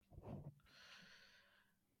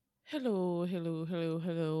Hello,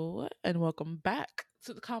 and welcome back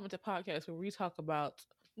to the Commented Podcast where we talk about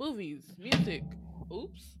movies, music.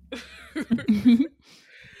 Oops.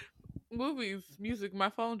 Movies, music. My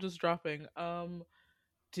phone just dropping.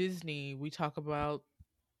 Disney. We talk about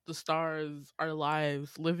the stars, our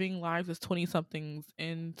lives, living lives as 20 somethings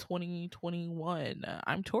in 2021.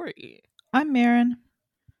 I'm Tori. I'm Marin.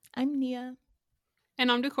 I'm Nia. And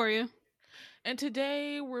I'm Decoria. And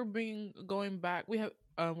today we're being going back. We're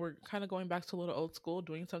kind of going back to a little old school,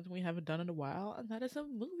 doing something we haven't done in a while, and that is a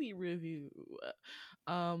movie review.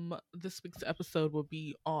 This week's episode will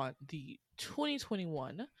be on the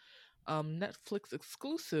 2021 Netflix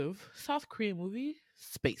exclusive South Korean movie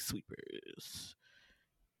Space Sweepers.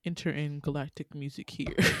 Enter in galactic music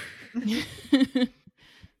here.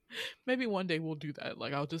 Maybe one day we'll do that.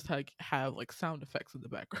 Like I'll just have like sound effects in the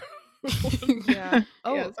background. Yeah.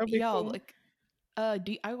 Oh, Yeah, that'd be y'all, cool. like,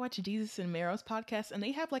 I watch Jesus and Mero's podcast, and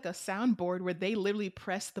they have like a soundboard where they literally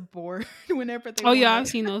press the board whenever they. Oh yeah, want I've it.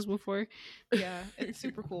 seen those before. Yeah, it's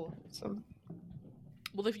super cool. So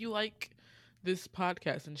Well, if you like this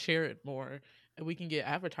podcast and share it more, and we can get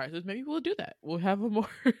advertisers, maybe we'll do that. We'll have a more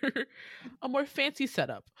a more fancy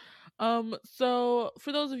setup. So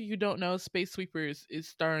for those of you who don't know, Space Sweepers is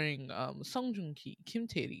starring Song Joong Ki, Kim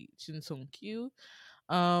Tae-ri, Jin Song Kyu,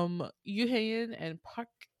 Yoo Hae-in, and Park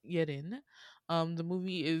Ye-rin. The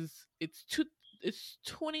movie it's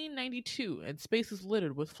 2092 and space is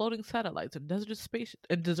littered with floating satellites and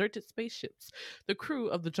deserted spaceships. The crew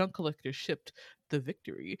of the junk collector ship the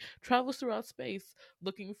Victory travels throughout space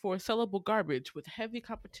looking for sellable garbage with heavy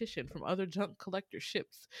competition from other junk collector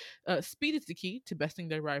ships. Speed is the key to besting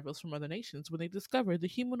their rivals from other nations when they discover the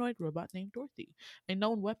humanoid robot named Dorothy, a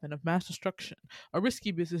known weapon of mass destruction. A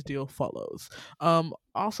risky business deal follows.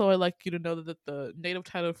 Also, I'd like you to know that the native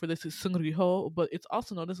title for this is Sungri Ho, but it's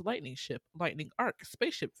also known as Lightning Ship, Lightning Arc,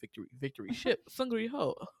 Spaceship Victory Ship, Sungri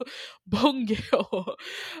Ho, Bongeo,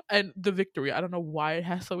 and the Victory. I don't know why it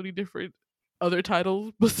has so many different other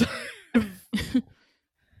titles besides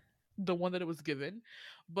the one that it was given.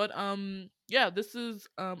 But yeah, this is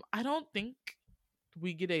I don't think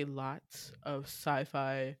we get a lot of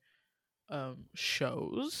sci-fi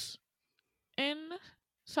shows in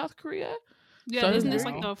South Korea. Yeah, So isn't this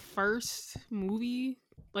wow. like the first movie,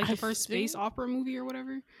 like I the first space think- opera movie or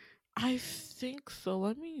whatever? I think so.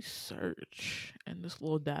 Let me search in this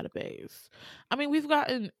little database. I mean, we've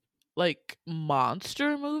gotten like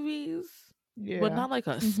monster movies, yeah, but not like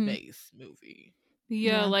a Mhm. space movie.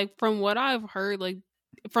 Yeah, Yeah. like from what I've heard, like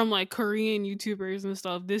from like Korean YouTubers and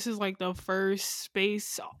stuff, this is like the first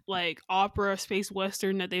space like opera, space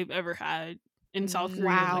western that they've ever had in South Korea.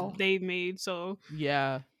 Wow. Like they've made. So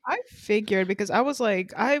Yeah. I figured because I was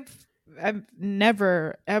like, I've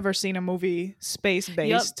never ever seen a movie space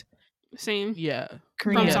based same. Yeah.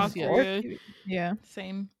 Korean From South Yes. Korea. Yeah,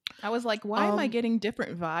 Same. I was like, why am I Um, getting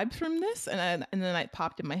different vibes from this? And then it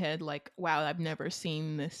popped in my head like, wow, I've never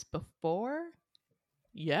seen this before.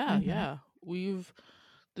 Yeah, Mhm. yeah.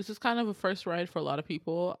 This is kind of a first ride for a lot of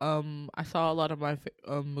people. I saw a lot of my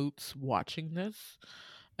moots watching this,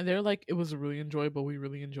 and they're like, it was really enjoyable. We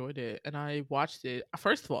really enjoyed it, and I watched it.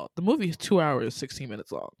 First of all, the movie is 2 hours 16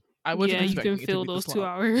 minutes long. I wasn't Yeah, you expecting can it to fill be those this 2 long.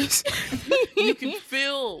 hours. You can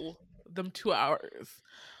fill them 2 hours,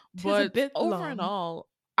 Tis a but bit over and long. all,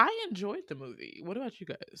 I enjoyed the movie. What about you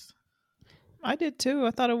guys? I did too.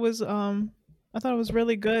 I thought it was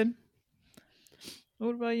really good.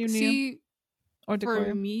 What about you, Nia? See, Or for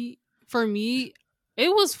Decoria? me, it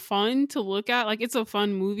was fun to look at. Like it's a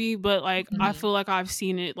fun movie, but like I Mhm. feel like I've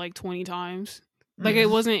seen it like 20 times. Like it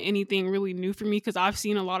Mhm. wasn't anything really new for me because I've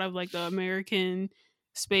seen a lot of like the American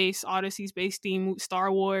Space Odyssey, Space Theme,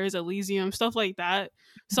 Star Wars, Elysium, stuff like that.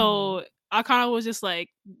 So I kind of was just like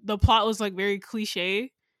the plot was like very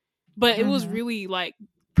cliche, but it was Mhm. really like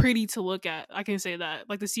pretty to look at. I can say that.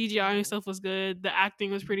 Like the CGI and stuff was good. The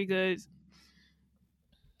acting was pretty good.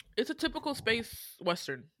 It's a typical space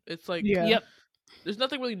western. It's like Yeah. Yep. there's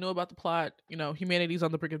nothing really new about the plot. You know, humanity's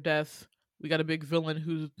on the brink of death. We got a big villain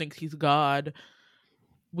who thinks he's God.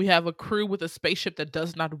 We have a crew with a spaceship that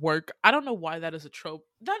does not work. I don't know why that is a trope.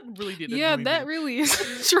 That really did Yeah, annoy that me. really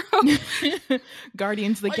is true.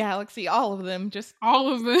 Guardians of the Like- Galaxy, all of them. Just All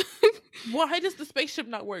of them. Why does the spaceship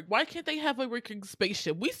not work? Why can't they have a working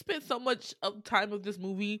spaceship? We spent so much of time of this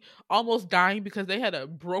movie almost dying because they had a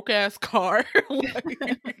broke ass car.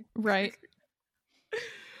 Like, right.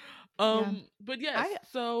 but yes. I-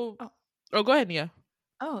 So, oh. go ahead, Nia.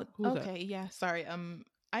 Oh, Who's that? okay. Yeah, sorry.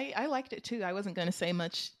 I liked it too. I wasn't going to say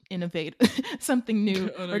much innovative, something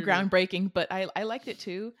new Oh, no, or you're good. groundbreaking, but I liked it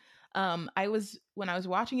too. When I was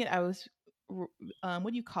watching it, I was what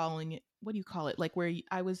do you calling it? What do you call it? Like where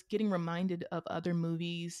I was getting reminded of other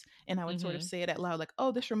movies, and I would sort of Mm-hmm. say it out loud, like,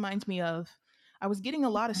 "Oh, this reminds me of." I was getting a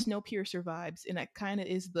lot of Snowpiercer vibes, and that kind of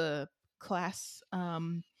is the class,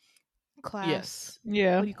 Yes. class.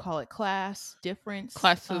 Yeah. What do you call it? Class difference,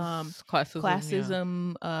 Classism. Yeah.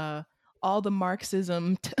 classism, all the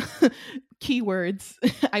Marxism keywords.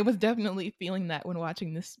 I was definitely feeling that when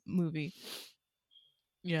watching this movie.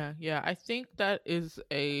 Yeah. Yeah. I think that is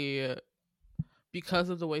because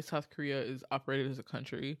of the way South Korea is operated as a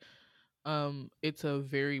country. It's a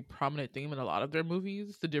very prominent theme in a lot of their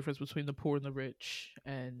movies. The difference between the poor and the rich,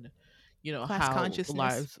 and Class how the consciousness.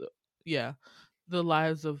 lives, yeah, the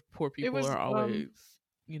lives of poor It people was are always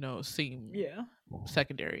seem yeah.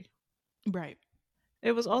 secondary. Right.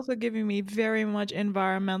 It was also giving me very much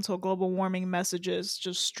environmental global warming messages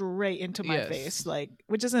just straight into my face, Yes. like,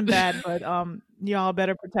 which isn't bad, but y'all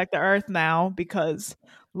better protect the earth now because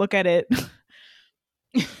look at it.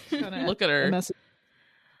 Kinda Look at a her. message.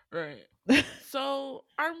 Right. So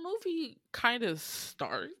our movie kind of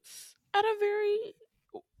starts at a very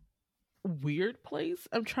weird place.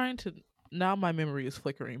 I'm trying to now my memory is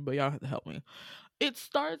flickering, but y'all have to help me. It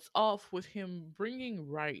starts off with him bringing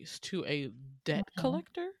rice to a debt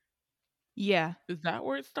collector. Yeah. Is that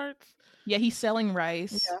where it starts? Yeah, he's selling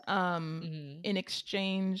rice Mhm. in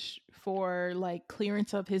exchange for like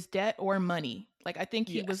clearance of his debt or money. Like I think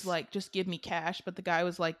he was Yes. like, just give me cash, but the guy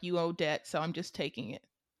was like, you owe debt, so I'm just taking it.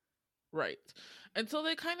 Right. And so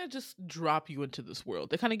they kind of just drop you into this world.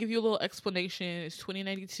 They kind of give you a little explanation. It's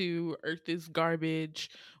 2092. Earth is garbage.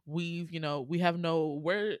 We have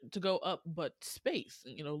nowhere to go up but space,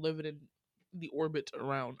 living in the orbit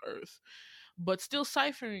around Earth, but still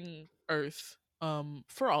ciphering Earth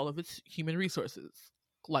for all of its human resources,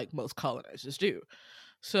 like most colonizers do.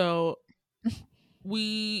 So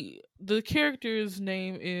the character's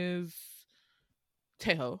name is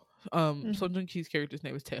Teho. Song Joong Ki's character's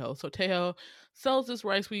name is Teho. So Teho sells this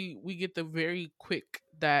rice. We get the very quick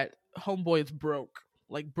that homeboy is broke,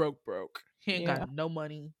 like broke. He ain't Yeah. got no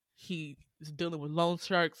money. He is dealing with loan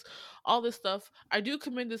sharks, all this stuff. I do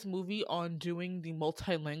commend this movie on doing the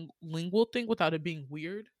multilingual thing without it being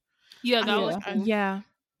weird. Yeah, I that feel was like cool. Yeah.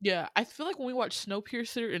 yeah, I feel like when we watch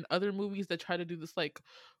Snowpiercer and other movies that try to do this like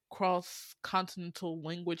cross continental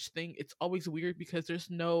language thing, it's always weird because there's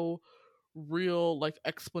no real like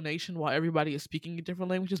explanation why everybody is speaking in different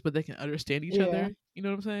languages but they can understand each Yeah. other. You know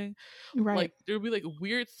what I'm saying? Right. Like there'll be like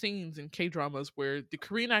weird scenes in K-dramas where the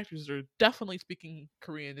Korean actors are definitely speaking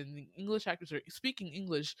Korean and the English actors are speaking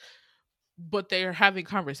English, but they are having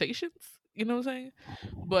conversations. You know what I'm saying?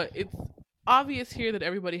 But it's obvious here that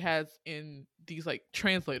everybody has in these like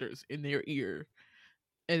translators in their ear,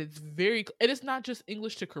 and it's not just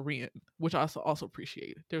English to Korean, which I also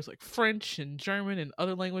appreciate. There's like French and German and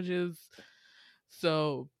other languages,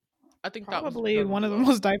 so I think that was Probably done one really of the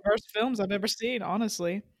well. most diverse films I've ever seen,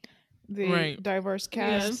 honestly. The Right. diverse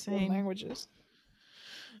Yeah, cast and same. languages.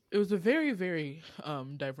 It was a very very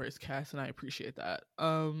diverse cast, and I appreciate that.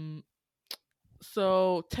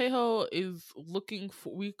 So Taeho is looking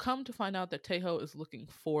for. We come to find out that Taeho is looking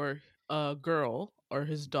for a girl or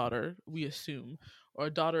his daughter, we assume, or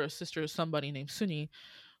a daughter or sister of somebody named Suni,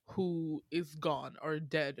 who is gone or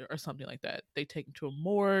dead or something like that. They take him to a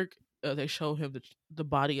morgue. They show him the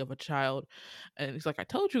body of a child, and he's like, "I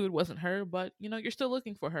told you it wasn't her, but you're still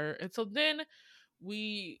looking for her." And so then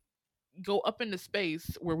we go up into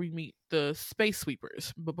space where we meet the space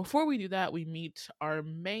sweepers. But before we do that, we meet our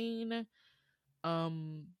main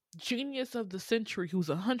um genius of the century who's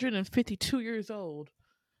 152 years old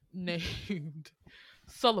named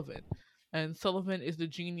Sullivan. And Sullivan is the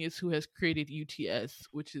genius who has created UTS,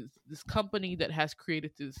 which is this company that has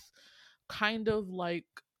created this kind of like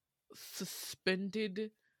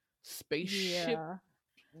suspended spaceship. Yeah.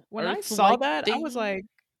 When I Earth saw like that, thing. I was like,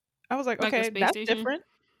 Like a okay, space that's station? different.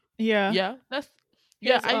 Yeah. Yeah,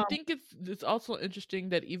 yeah, 'Cause, I think it's also interesting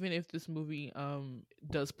that even if this movie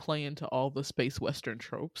does play into all the space western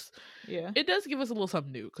tropes, yeah. it does give us a little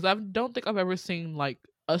something new, because I don't think I've ever seen like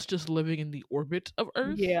us just living in the orbit of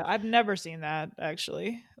Earth. Yeah, I've never seen that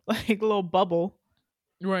actually. Like a little bubble.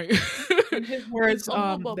 Right. In his words, a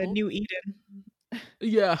little the bubble. new Eden.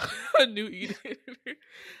 Yeah, a new Eden.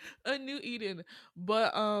 A new Eden.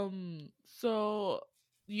 But so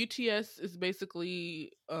UTS is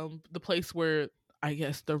basically the place where I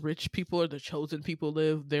guess the rich people or the chosen people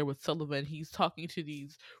live. There with Sullivan, he's talking to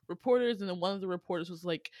these reporters, and then one of the reporters was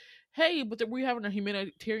like, "Hey, but we're having a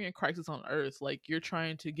humanitarian crisis on Earth. Like, you're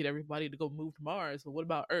trying to get everybody to go move to Mars, but what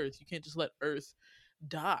about Earth? You can't just let Earth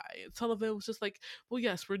die." And Sullivan was just like, "Well,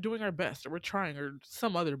 yes, we're doing our best, or we're trying, or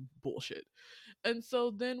some other bullshit." And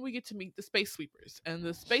so then we get to meet the space sweepers. And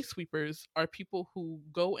the space sweepers are people who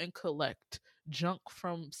go and collect junk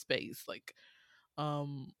from space, like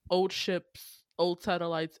old ships, old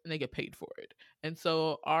satellites, and they get paid for it. And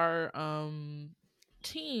so our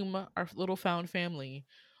team, our little found family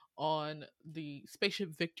on the spaceship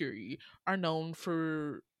Victory, are known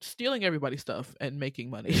for stealing everybody's stuff and making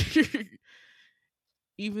money.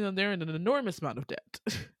 Even though they're in an enormous amount of debt.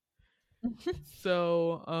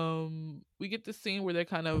 So we get the scene where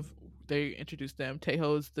they introduce them.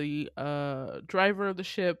 Taeho's the driver of the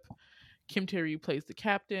ship. Kim Tae-ri plays the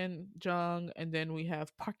captain, Jung, and then we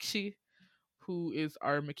have Park Shi, who is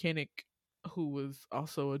our mechanic, who was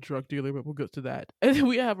also a drug dealer, but we'll get to that. And then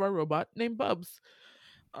we have our robot named Bubs.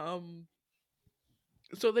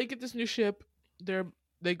 So they get this new ship.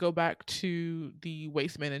 They go back to the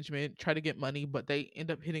waste management, try to get money, but they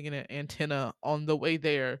end up hitting an antenna on the way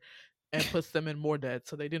there and puts them in more debt.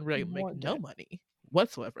 So they didn't really make no money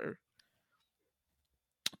whatsoever.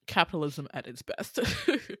 Capitalism at its best.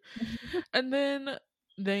 And then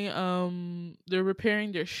they're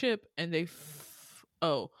repairing their ship, and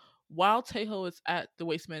while Taeho is at the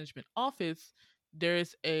waste management office,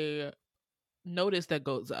 there's a notice that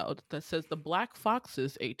goes out that says the Black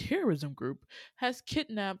Foxes, a terrorism group, has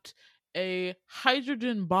kidnapped a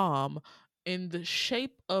hydrogen bomb in the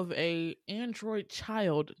shape of a android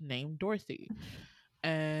child named Dorothy.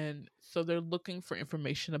 And so they're looking for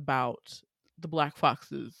information about the Black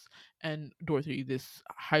Foxes and Dorothy, this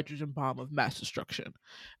hydrogen bomb of mass destruction.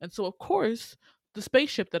 And so, of course, the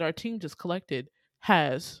spaceship that our team just collected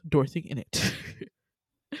has Dorothy in it.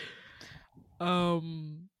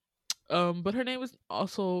 But her name is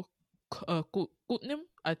also Gutnim.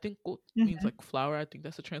 I think Gut means like flower. I think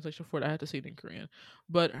that's the translation for it. I had to see it in Korean.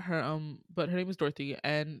 But her name is Dorothy,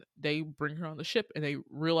 and they bring her on the ship, and they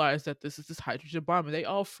realize that this is this hydrogen bomb, and they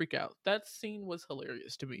all freak out. That scene was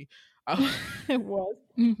hilarious to me. It was.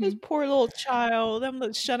 This poor little child,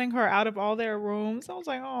 them shutting her out of all their rooms. I was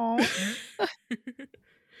like, oh.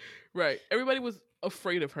 Right. Everybody was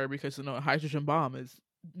afraid of her because a hydrogen bomb is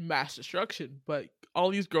mass destruction, but all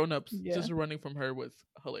these grown-ups just running from her was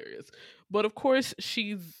hilarious. But of course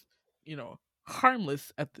she's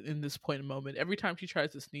harmless in this point in moment. Every time she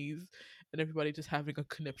tries to sneeze, and everybody just having a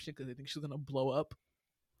conniption because they think she's gonna blow up.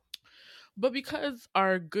 But because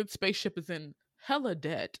our good spaceship is in hella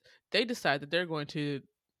debt, they decide that they're going to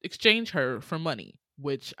exchange her for money,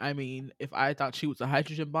 which, I mean, if I thought she was a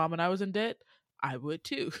hydrogen bomb and I was in debt, I would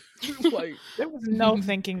too. Like, there was no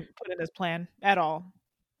thinking put in this plan at all.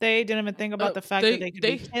 They didn't even think about the fact that they could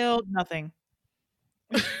be killed. Nothing.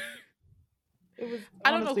 It was. I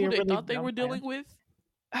don't know who they thought they were dealing with.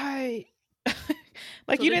 You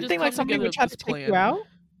didn't think like somebody would try to take you out.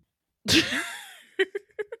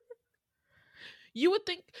 You would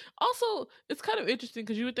think. Also, it's kind of interesting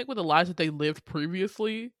because you would think with the lives that they lived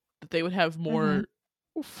previously that they would have more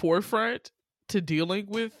forefront to dealing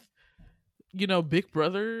with, Big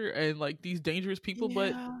Brother and like these dangerous people,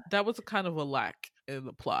 but that was a kind of a lack in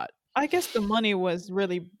the plot. I guess the money was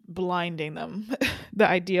really blinding them. The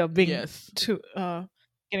idea of being getting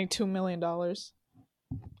 $2 million.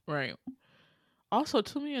 Right. Also,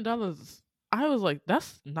 $2 million. I was like,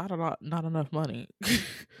 that's not enough money.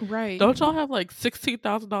 Right. Don't y'all have like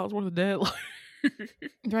 $16,000 worth of debt?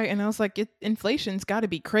 Right. And I was like, inflation's got to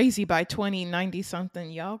be crazy by 2090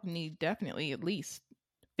 something. Y'all need definitely at least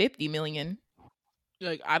 50 million.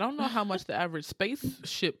 Like, I don't know how much the average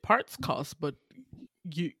spaceship parts cost, but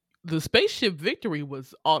the spaceship Victory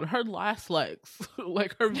was on her last legs.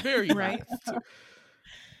 Like her very last.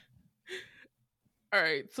 All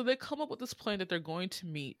right, so they come up with this plan that they're going to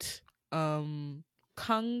meet Kang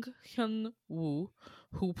Hyun-woo,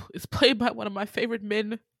 who is played by one of my favorite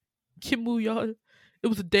men, Kim Woo-yeon. It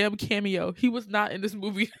was a damn cameo. He was not in this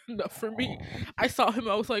movie enough for me. I saw him,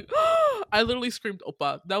 I was like, oh! I literally screamed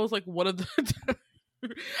Oppa. That was like one of the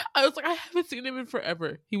I was like, I haven't seen him in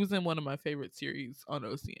forever. He was in one of my favorite series on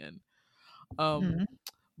OCN.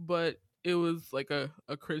 But it was like a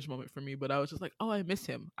cringe moment for me, but I was just like, oh, I miss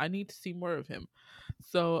him. I need to see more of him.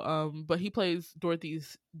 So, but he plays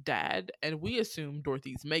Dorothy's dad, and we assume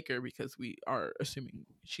Dorothy's maker because we are assuming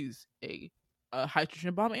she's a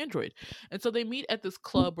hydrogen bomb android. And so they meet at this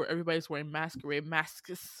club where everybody's wearing masquerade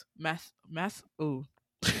masks.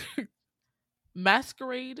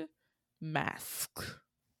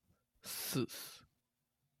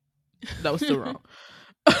 That was still wrong.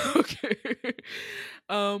 Okay.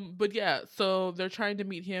 But yeah, so they're trying to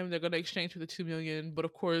meet him. They're going to exchange for the 2 million, but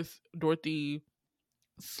of course Dorothy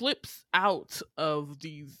slips out of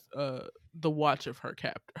these the watch of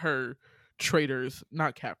her traders,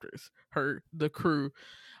 not captors, the crew,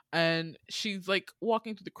 and she's like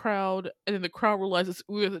walking through the crowd, and then the crowd realizes,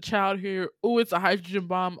 ooh, there's a child here, ooh, it's a hydrogen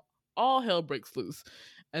bomb. All hell breaks loose.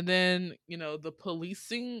 And then, the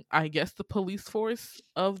policing, I guess the police force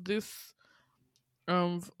of this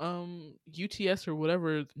UTS or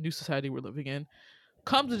whatever new society we're living in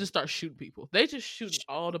comes and just starts shooting people. They just shooting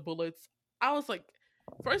all the bullets. I was like,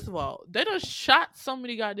 first of all, they done shot so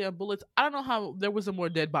many goddamn bullets. I don't know how there wasn't more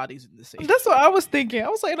dead bodies in the scene. That's what I was thinking. I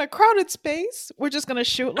was like, in a crowded space, we're just gonna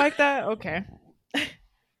shoot like that? Okay.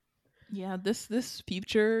 Yeah, this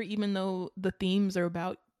future, even though the themes are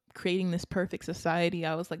about creating this perfect society,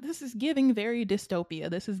 I was like, this is giving very dystopia.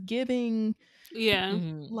 This is giving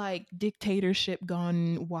like dictatorship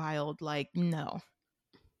gone wild. Like, no.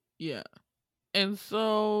 Yeah. And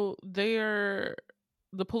so the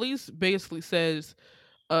police basically says,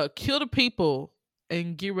 kill the people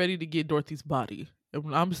and get ready to get Dorothy's body.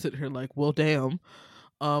 And I'm sitting here like, well, damn.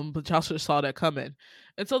 But y'all should have saw that coming.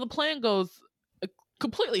 And so the plan goes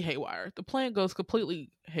completely haywire.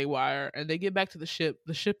 And they get back to the ship.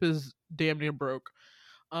 The ship is damn near broke.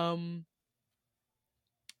 And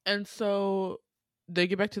so they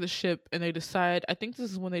get back to the ship and they decide, I think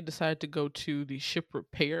this is when they decide to go to the ship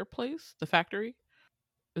repair place, the factory.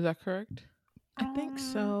 Is that correct? I think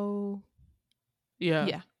so. Yeah.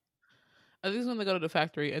 I think it's when they go to the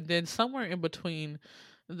factory, and then somewhere in between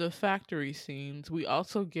the factory scenes, we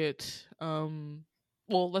also get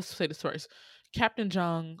let's say this first. Captain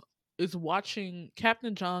Jong and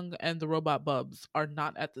the robot Bubs are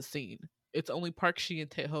not at the scene. It's only Park Shi and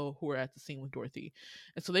Tae-ho who are at the scene with Dorothy.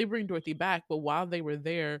 And so they bring Dorothy back, but while they were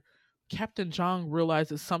there, Captain Jong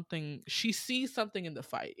realizes something. She sees something in the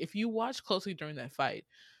fight. If you watch closely during that fight,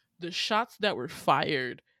 the shots that were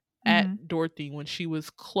fired at Dorothy when she was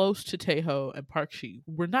close to Tae-ho and Park Shi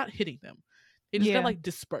were not hitting them. They just got like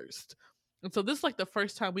dispersed. And so this is like the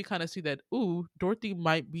first time we kind of see that, ooh, Dorothy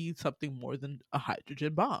might be something more than a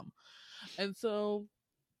hydrogen bomb. And so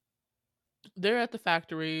they're at the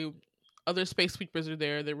factory. Other space sweepers are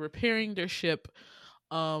there. They're repairing their ship.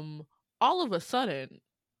 All of a sudden,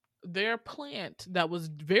 their plant that was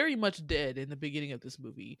very much dead in the beginning of this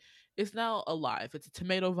movie is now alive. It's a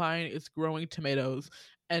tomato vine. It's growing tomatoes.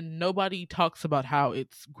 And nobody talks about how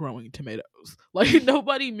it's growing tomatoes. Like,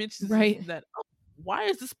 nobody mentions that, oh, why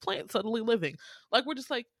is this plant suddenly living? Like, we're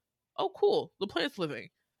just like, oh, cool, the plant's living.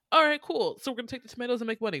 All right, cool. So we're going to take the tomatoes and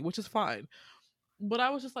make money, which is fine. But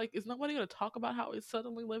I was just like, is nobody going to talk about how it's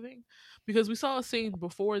suddenly living? Because we saw a scene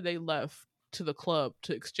before they left to the club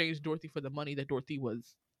to exchange Dorothy for the money that Dorothy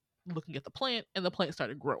was looking at the plant, and the plant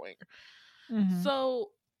started growing.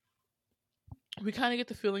 So we kind of get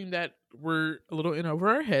the feeling that we're a little in over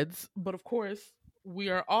our heads, but of course we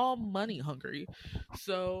are all money hungry.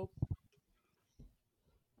 So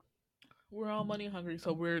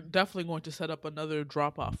we're definitely going to set up another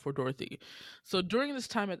drop off for Dorothy. So during this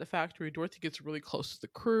time at the factory, Dorothy gets really close to the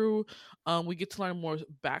crew. We get to learn more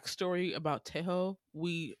backstory about Tae-ho.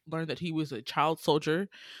 We learned that he was a child soldier,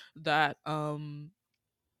 that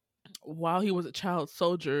while he was a child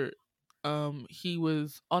soldier, he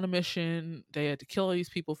was on a mission. They had to kill all these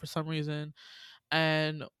people for some reason,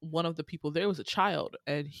 and one of the people there was a child,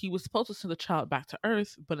 and he was supposed to send the child back to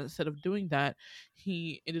Earth, but instead of doing that,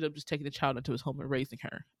 he ended up just taking the child into his home and raising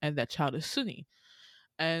her, and that child is Suni.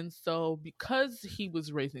 And so because he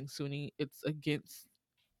was raising Suni, it's against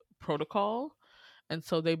protocol, and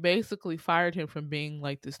so they basically fired him from being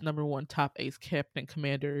like this number one top ace captain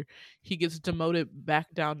commander. He gets demoted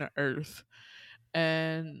back down to Earth,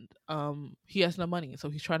 and he has no money, so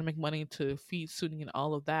he's trying to make money to feed Suni and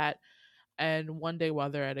all of that. And one day while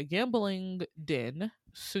they're at a gambling den,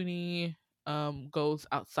 Suni goes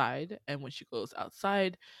outside, and when she goes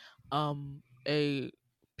outside, a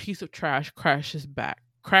piece of trash crashes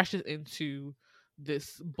into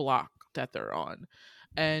this block that they're on.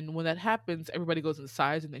 And when that happens, everybody goes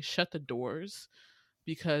inside and they shut the doors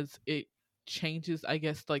because it changes, I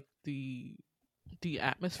guess, like the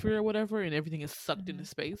atmosphere or whatever, and everything is sucked into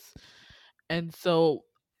space. And so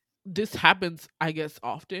this happens, I guess,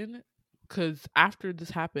 often, because after this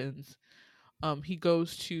happens, he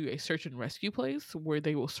goes to a search and rescue place where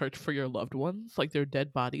they will search for your loved ones, like their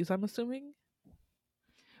dead bodies, I'm assuming.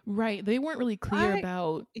 Right. They weren't really clear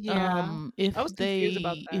about if I was confused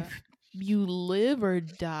about that. if you live or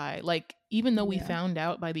die. Like, even though we found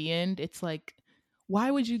out by the end, it's like,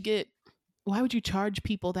 why would you charge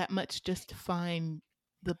people that much just to find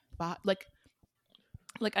the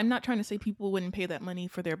like I'm not trying to say people wouldn't pay that money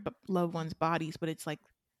for their loved ones' bodies, but it's like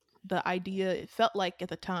the idea, it felt like at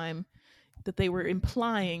the time that they were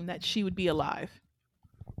implying that she would be alive.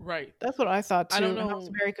 Right. That's what I thought too. I don't know. I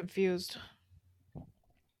was very confused.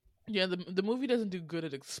 Yeah, the movie doesn't do good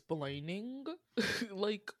at explaining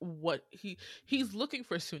like what he's looking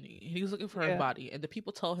for Suni. He's looking for her body, and the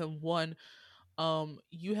people tell him, one,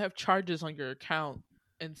 you have charges on your account,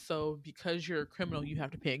 and so because you're a criminal, you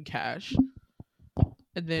have to pay in cash.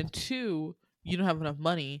 And then two, you don't have enough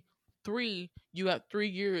money. Three, you got 3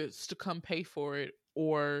 years to come pay for it,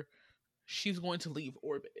 or she's going to leave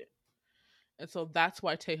orbit. And so that's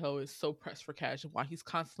why Taeho is so pressed for cash and why he's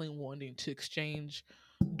constantly wanting to exchange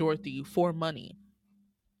Dorothy for money.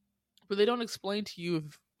 But they don't explain to you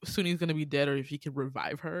if Suni's going to be dead or if he can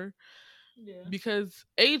revive her. Yeah. Because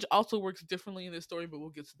age also works differently in this story, but we'll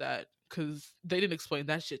get to that because they didn't explain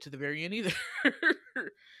that shit to the very end either.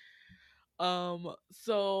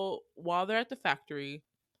 So while they're at the factory,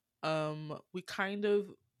 we kind of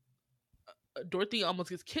Dorothy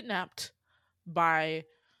almost gets kidnapped by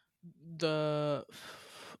the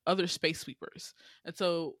other space sweepers. And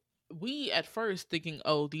so we at first thinking,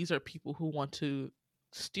 oh, these are people who want to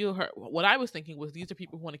steal her. What I was thinking was these are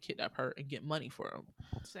people who want to kidnap her and get money for them.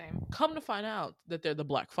 Same. Come to find out that they're the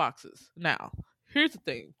Black Foxes. Now, here's the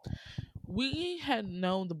thing. We had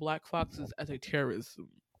known the Black Foxes as a terrorism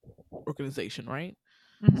organization, right?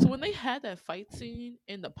 Mm-hmm. So when they had that fight scene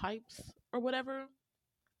in the pipes or whatever,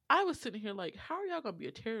 I was sitting here like, how are y'all gonna be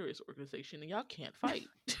a terrorist organization and y'all can't fight?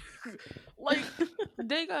 Like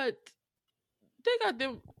they got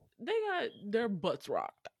their butts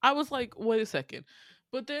rocked. I was like, wait a second.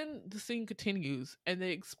 But then the scene continues and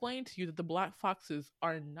they explain to you that the Black Foxes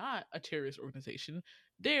are not a terrorist organization.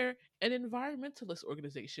 They're an environmentalist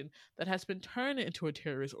organization that has been turned into a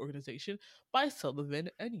terrorist organization by Sullivan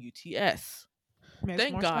and UTS.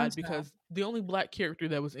 Thank God, because the only Black character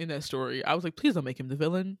that was in that story, I was like, please don't make him the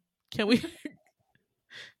villain. Can we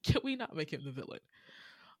not make him the villain?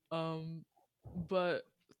 But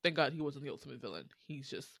thank God he wasn't the ultimate villain. He's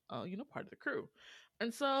just part of the crew.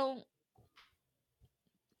 And so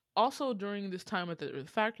also during this time at the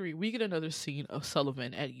factory, we get another scene of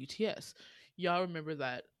Sullivan at UTS. Y'all remember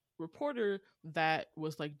that reporter that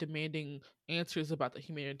was like demanding answers about the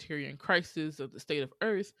humanitarian crisis of the state of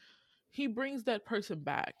Earth? He brings that person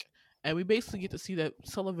back, and we basically get to see that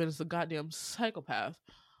Sullivan is a goddamn psychopath,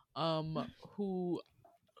 who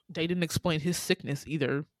they didn't explain his sickness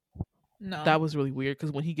either. No, that was really weird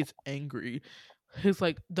because when he gets angry, his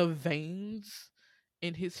like the veins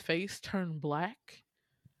in his face turn black,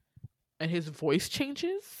 and his voice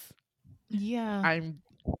changes. Yeah,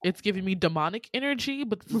 it's giving me demonic energy,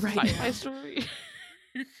 but it's a sci-fi story.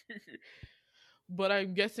 But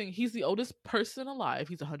I'm guessing he's the oldest person alive.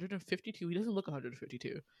 He's 152. He doesn't look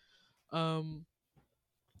 152.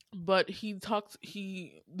 But he talks.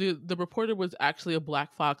 The reporter was actually a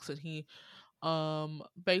Black Fox, and he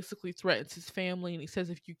basically threatens his family, and he says,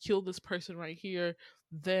 if you kill this person right here,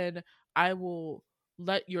 then I will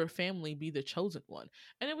let your family be the chosen one.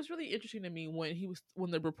 And it was really interesting to me when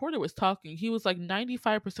the reporter was talking, he was like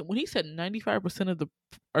 95%. When he said 95% of the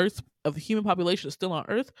human population is still on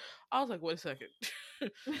Earth, I was like, wait a second.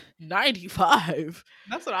 95?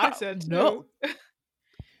 That's what I said too. No.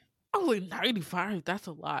 I was like, 95, that's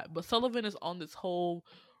a lot. But Sullivan is on this whole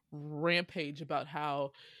rampage about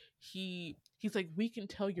how he's like, we can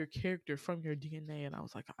tell your character from your DNA. And I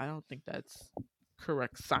was like, I don't think that's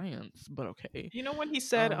correct science, but okay. You know when he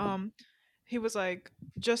said he was like,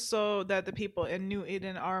 just so that the people in New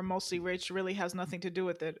Eden are mostly rich really has nothing to do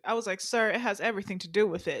with it. I was like, sir, it has everything to do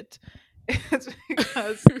with it. It's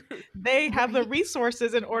because they have the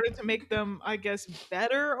resources in order to make them, I guess,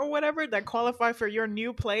 better or whatever, that qualify for your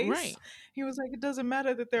new place. Right. He was like, it doesn't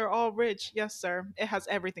matter that they're all rich. Yes, sir. It has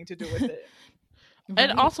everything to do with it.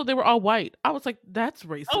 And also they were all white. I was like, that's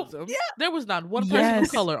racism. Oh, yeah. There was not one person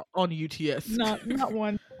of color on UTS. Not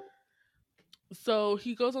one. So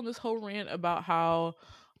he goes on this whole rant about how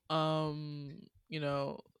our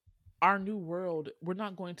new world, we're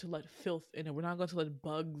not going to let filth in it. We're not going to let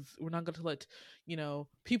bugs. We're not going to let,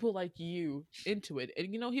 people like you into it. And,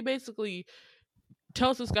 he basically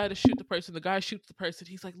tells this guy to shoot the person. The guy shoots the person.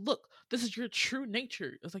 He's like, look, this is your true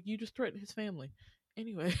nature. It's like, you just threatened his family.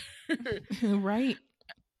 Anyway. Right.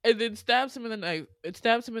 And then stabs him in the knife. It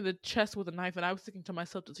stabs him in the chest with a knife. And I was thinking to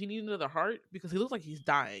myself, does he need another heart? Because he looks like he's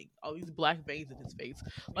dying. All these black veins in his face.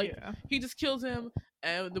 Like, he just kills him.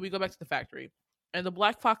 And then we go back to the factory. And the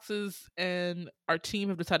Black Foxes and our team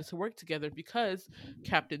have decided to work together because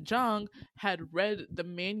Captain Jong had read the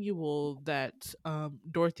manual that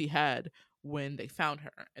Dorothy had when they found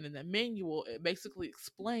her. And in that manual, it basically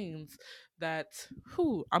explains that,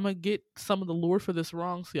 I'm going to get some of the lore for this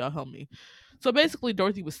wrong, so y'all help me. So basically,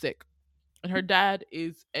 Dorothy was sick. And her dad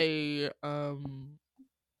is a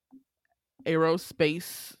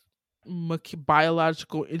aerospace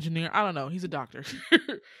biological engineer. I don't know. He's a doctor.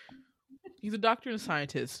 He's a doctor and a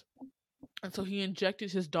scientist. And so he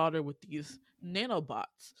injected his daughter with these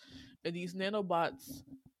nanobots. And these nanobots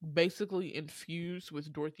basically infused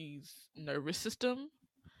with Dorothy's nervous system.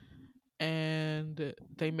 And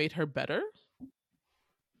they made her better.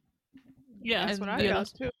 Yeah, That's And what I yeah,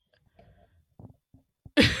 got too.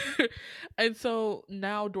 and so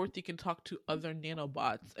now Dorothy can talk to other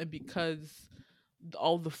nanobots, and because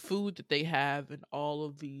all the food that they have and all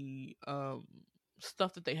of the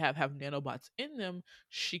stuff that they have nanobots in them,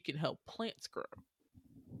 she can help plants grow.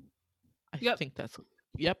 I Yep. think that's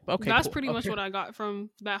okay. That's cool. pretty much Okay. what I got from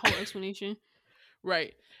that whole explanation.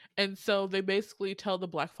 Right. And so they basically tell the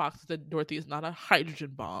Black Foxes that Dorothy is not a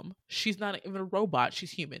hydrogen bomb. She's not even a robot.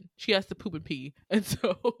 She's human. She has to poop and pee. And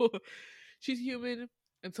so she's human.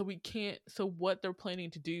 And so we can't. So what they're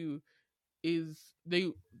planning to do is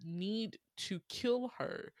they need to kill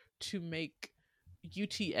her to make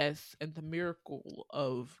UTS and the miracle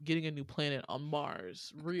of getting a new planet on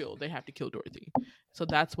Mars real. They have to kill Dorothy. So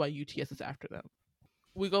that's why UTS is after them.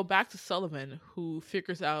 We go back to Sullivan, who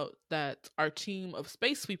figures out that our team of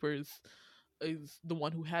space sweepers is the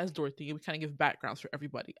one who has Dorothy, and we kind of give backgrounds for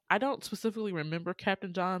everybody. I don't specifically remember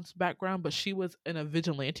Captain John's background, but she was in a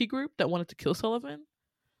vigilante group that wanted to kill Sullivan,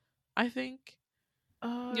 I think.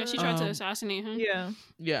 Yeah, she tried to assassinate him.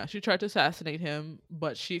 Yeah, she tried to assassinate him,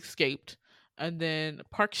 but she escaped. And then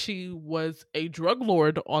Park Shi was a drug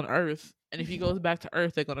lord on Earth, and if he goes back to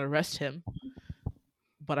Earth, they're going to arrest him.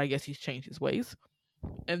 But I guess he's changed his ways.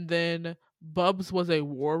 And then Bubs was a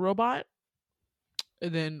war robot.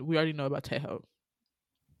 And then we already know about Tejo.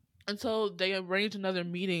 And so they arrange another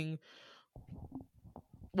meeting.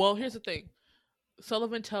 Well, here's the thing.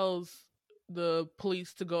 Sullivan tells the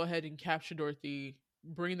police to go ahead and capture Dorothy,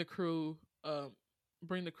 bring the crew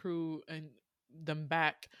and them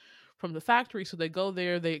back from the factory. So they go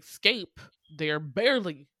there, they escape. They are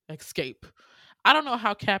barely escape. I don't know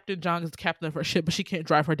how Captain John is the captain of her ship, but she can't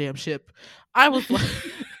drive her damn ship. I was like,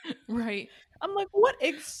 right. I'm like, what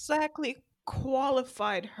exactly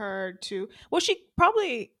qualified her to? Well, she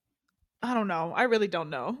probably, I don't know. I really don't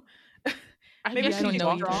know. Maybe I don't she know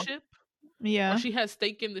bought the either. ship. Yeah. Or she has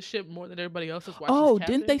stake in the ship more than everybody else. That's why Oh, she's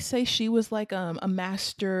didn't they captain. say she was like a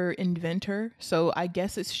master inventor? So I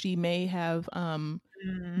guess she may have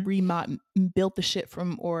built the ship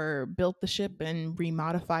built the ship and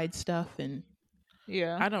remodified stuff and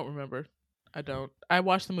Yeah. I don't remember. I don't. I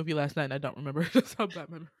watched the movie last night and I don't remember. That's how bad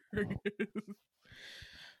my memory is.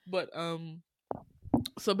 But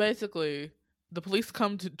so basically the police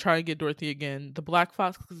come to try and get Dorothy again. The Black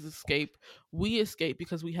Foxes escape. We escape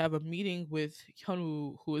because we have a meeting with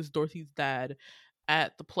Hyunwoo, who is Dorothy's dad,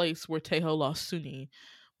 at the place where Tejo lost Suni.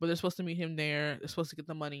 But they're supposed to meet him there. They're supposed to get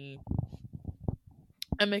the money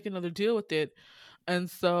and make another deal with it. And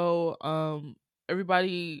so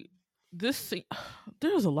everybody, this scene,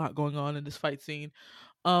 there's a lot going on in this fight scene.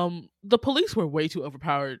 The police were way too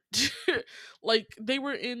overpowered. Like they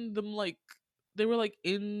were in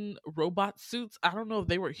robot suits. I don't know if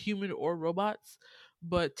they were human or robots,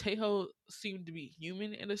 but Tejo seemed to be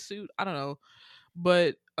human in a suit. I don't know.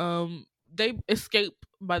 But they escape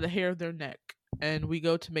by the hair of their neck, and we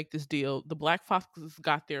go to make this deal. The Black Foxes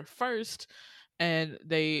got there first, and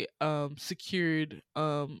they secured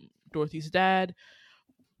Dorothy's dad.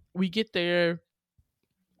 We get there,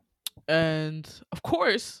 and of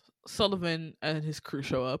course Sullivan and his crew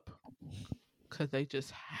show up because they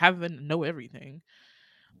just haven't know everything.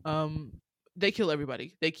 They kill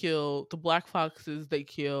everybody. They kill the Black Foxes. They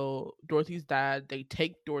kill Dorothy's dad. They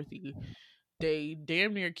take Dorothy. They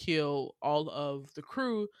damn near kill all of the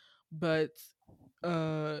crew, but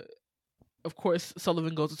of course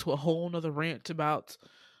Sullivan goes into a whole nother rant about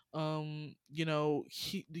the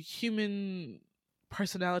human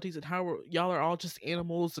personalities and how y'all are all just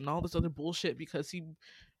animals and all this other bullshit because he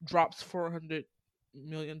drops $400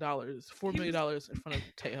 million in front of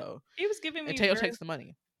Tejo. He was giving me and Tejo takes the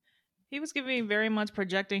money. He was giving me very much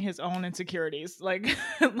projecting his own insecurities. Like,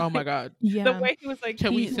 Oh my god. yeah. the way he was like,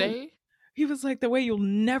 Can we say? He was like, the way you'll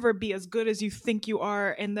never be as good as you think you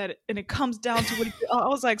are, and it comes down to what I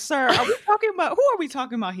was like, sir, are we talking about, who are we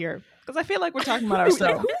talking about here? Because I feel like we're talking about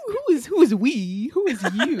ourselves. Who is we? Who is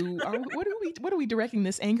you? What are we directing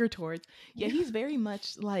this anger towards? Yeah, he's very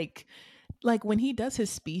much like when he does his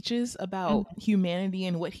speeches about humanity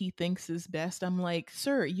and what he thinks is best. I'm like,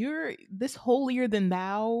 sir, you're this holier than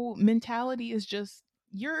thou mentality is just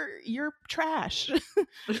you're trash.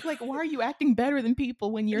 Like, why are you acting better than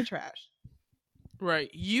people when you're trash?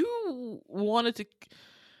 Right. You wanted to.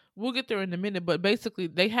 We'll get there in a minute, but basically,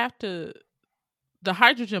 they have to the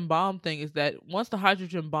hydrogen bomb thing is that once the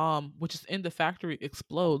hydrogen bomb, which is in the factory,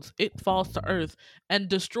 explodes, it falls to Earth and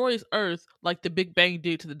destroys Earth like the Big Bang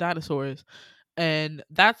did to the dinosaurs. And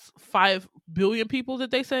that's 5 billion people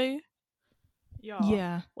that they say. Y'all.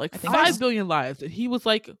 Yeah. Like I think 5 so. billion lives. And he was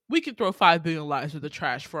like, we can throw 5 billion lives in the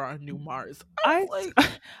trash for our new Mars. I was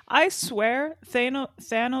like, I swear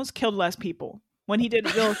Thanos killed less people. When he did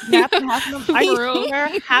the snap and half of them, I For real? swear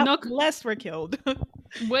No. less were killed.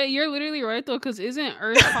 Wait, you're literally right though, because isn't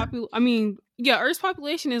Earth's Earth's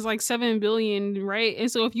population is like 7 billion, right?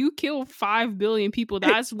 And so if you kill 5 billion people,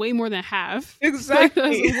 that's way more than half. Like,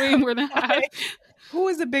 Exactly. that's way more than half. Who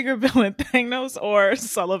is the bigger villain, Thanos or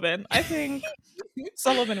Sullivan? I think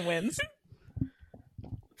Sullivan wins.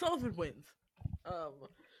 Sullivan wins.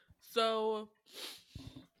 So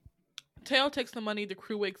Teo takes the money, the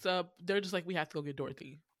crew wakes up, they're just like, we have to go get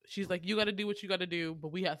Dorothy. She's like, you gotta do what you gotta do,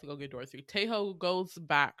 but we have to go get Dorothy. Tejo goes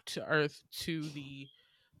back to Earth to the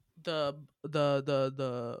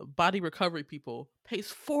body recovery people,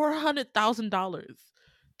 pays $400,000.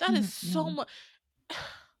 That is so much.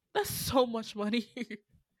 That's so much money.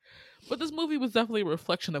 But this movie was definitely a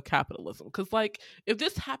reflection of capitalism. Because, like, if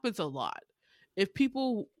this happens a lot, if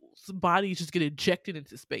people's bodies just get ejected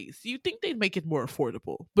into space, you think they'd make it more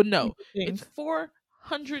affordable. But no, it's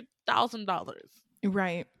 $400,000.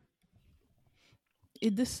 Right.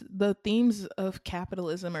 The themes of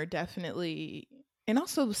capitalism are definitely, and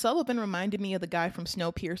also Sullivan reminded me of the guy from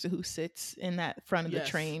Snowpiercer who sits in that front of the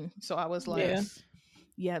train. So I was like,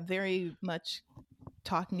 yeah, very much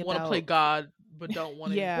talking want about to play God, but don't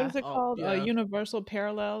want to. Yeah. What is it called? Universal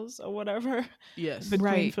Parallels or whatever. Yes.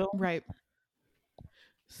 Right. film. Right.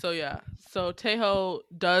 So yeah, so Tejo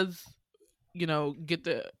does, get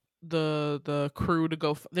the crew to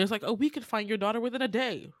go. There's like, oh, we could find your daughter within a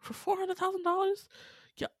day for $400,000.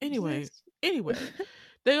 Yeah. Anyway,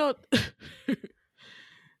 they don't.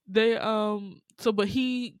 But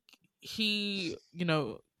he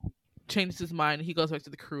changes his mind. And he goes back to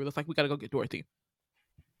the crew. It's like, we gotta go get Dorothy.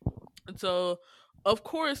 And so, of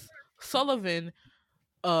course, Sullivan,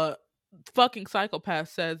 fucking psychopath,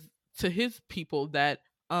 says to his people that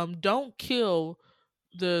don't kill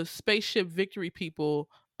the spaceship Victory people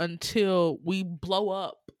until we blow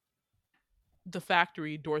up the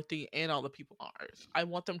factory, Dorothy, and all the people on Earth. I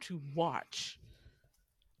want them to watch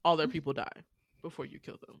all their people die before you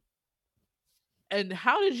kill them. And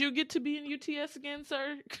how did you get to be in UTS again,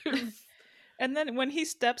 sir? And then when he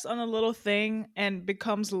steps on a little thing and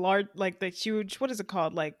becomes large, like the huge, what is it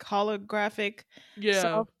called? Like holographic. Yeah.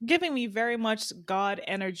 So, giving me very much God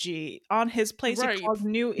energy on his place Right. called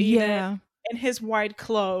New Eden. Yeah. In his white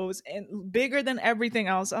clothes and bigger than everything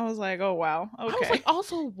else. I was like, oh wow. Okay. I was like,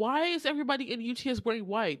 also, why is everybody in UTS wearing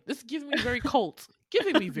white? This is giving me very cult.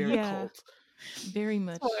 Giving me very cult. Very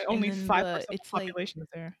much. So, like, only 5% of the it's population is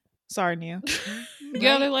there. Sorry, Nia.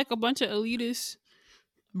 Yeah, they're like a bunch of elitists.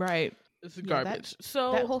 Right. It's garbage.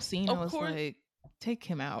 So that whole scene, I of was course- like, take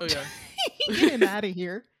him out. Oh yeah. Get him out of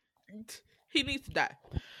here. He needs to die.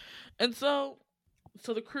 And so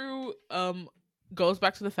the crew goes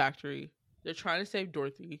back to the factory. They're trying to save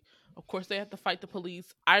Dorothy. Of course, they have to fight the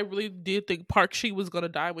police. I really did think Park Shi was gonna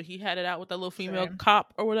die when he had it out with that little female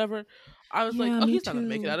cop or whatever. I was like, oh, me he's not gonna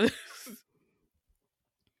make it too. out of this.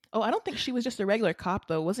 Oh, I don't think she was just a regular cop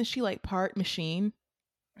though. Wasn't she like part machine?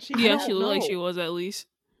 Yeah, don't she looked like know. she was at least.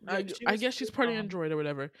 I guess she's part of Android or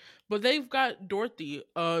whatever. But they've got Dorothy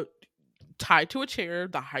tied to a chair.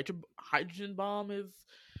 The hydrogen bomb is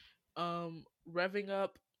revving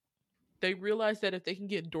up. They realize that if they can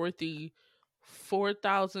get Dorothy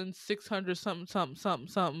 4,600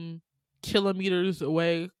 something kilometers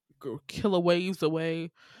away, or kilowaves away,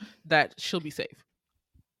 that she'll be safe.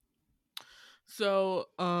 So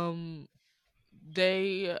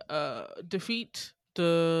they defeat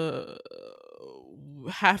the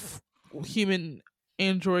half human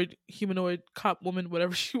android humanoid cop woman,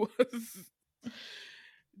 whatever she was.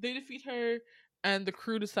 They defeat her, and the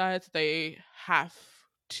crew decides they have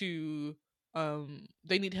to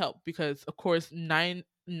they need help because of course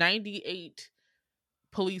 98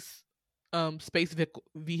 police space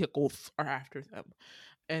vehicles are after them,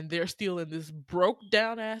 and they're still in this broke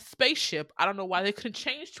down ass spaceship. I don't know why they couldn't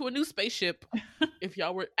change to a new spaceship if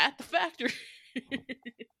y'all were at the factory.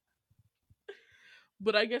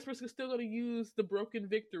 But I guess we're still going to use the broken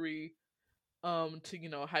Victory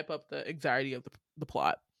to hype up the anxiety of the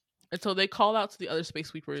plot. And so they call out to the other space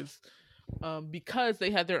sweepers because they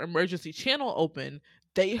had their emergency channel open.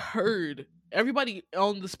 They heard, everybody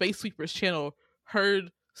on the space sweepers channel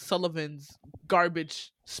heard Sullivan's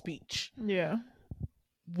garbage speech. Yeah.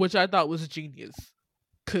 Which I thought was genius.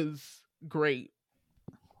 Because great.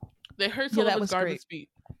 They heard Yeah, that Sullivan's was garbage great. speech.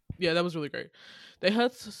 Yeah, that was really great. They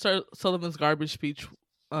heard Sullivan's garbage speech.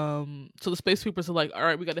 So the space sweepers are like, all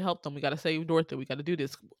right, we got to help them. We got to save Dorothy. We got to do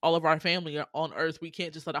this. All of our family are on Earth. We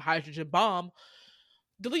can't just let a hydrogen bomb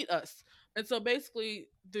delete us. And so basically,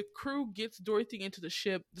 the crew gets Dorothy into the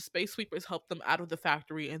ship. The space sweepers help them out of the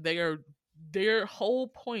factory, and their whole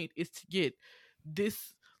point is to get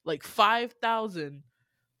this like 5,000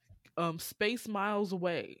 space miles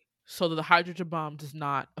away so that the hydrogen bomb does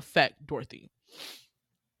not affect Dorothy.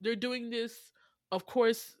 They're doing this. Of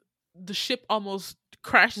course, the ship almost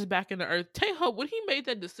crashes back into Earth. Taeho, when he made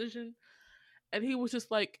that decision, and he was just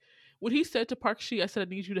like, when he said to Park Shi, I said, I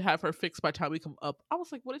need you to have her fixed by the time we come up. I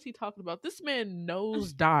was like, what is he talking about? This man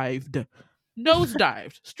nosedived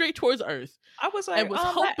straight towards Earth. I was like, and was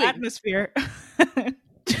that hoping. atmosphere. I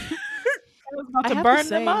was about I to have to burn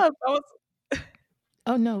them say- up. I was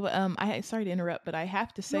Oh no, I sorry to interrupt, but I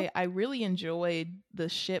have to say I really enjoyed the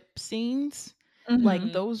ship scenes. Like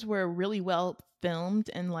Mhm. those were really well filmed,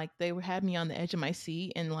 and like they had me on the edge of my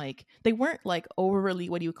seat, and like they weren't like overly,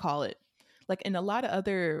 what do you call it? Like in a lot of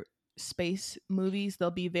other space movies, they'll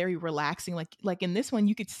be very relaxing. Like in this one,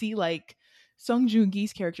 you could see like Song Joong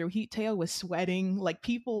Ki's character, Teo was sweating. Like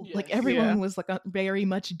people, like Yes. everyone Yeah. was like very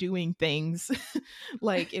much doing things.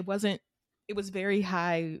 Like it was very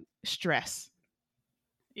high stress.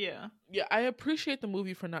 yeah. Yeah, I appreciate the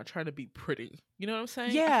movie for not trying to be pretty. You know what I'm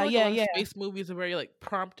saying? I Yeah, feel like yeah, a lot yeah. of space movies are very like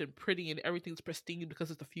prompt and pretty, and everything's pristine because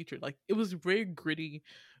it's the future. Like it was very gritty,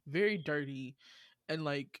 very dirty, and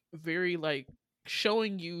like very like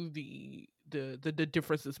showing you the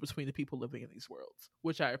differences between the people living in these worlds,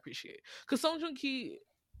 which I appreciate. Because Song Joong Ki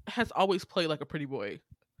has always played like a pretty boy,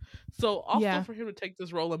 so also Yeah. for him to take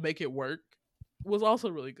this role and make it work was also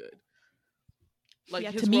really good. Like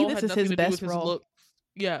Yeah, his to me, role this had is nothing his to do with best his role. looks.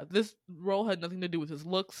 Yeah, this role had nothing to do with his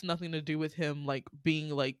looks, nothing to do with him like being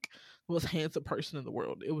like the most handsome person in the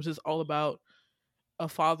world. It was just all about a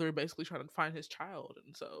father basically trying to find his child,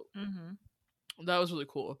 and so that was really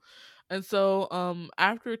cool. And so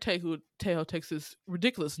after Taeho takes this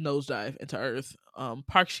ridiculous nosedive into Earth,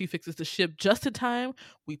 Park Shi fixes the ship just in time.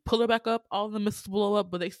 We pull her back up, all the missiles blow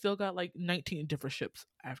up, but they still got like 19 different ships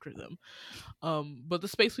after them. But the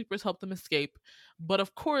space sweepers help them escape. But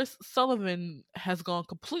of course, Sullivan has gone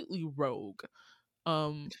completely rogue.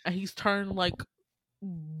 And he's turned like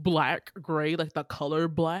black, gray, like the color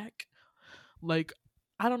black. Like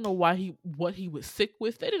I don't know what he was sick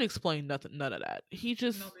with. They didn't explain none of that. He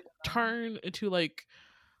just turned into like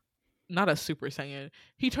not a Super Saiyan.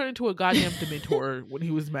 He turned into a goddamn Dementor when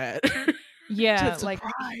he was mad. Yeah, To like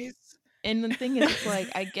surprise. and the thing is, it's like,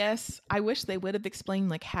 I guess I wish they would have explained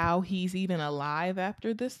like how he's even alive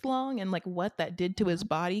after this long and like what that did to his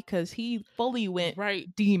body, because he fully went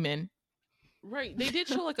Right. demon. Right. They did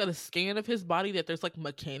show like a scan of his body that there's like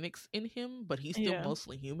mechanics in him, but he's still Yeah.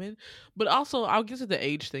 mostly human. But also, I'll get to the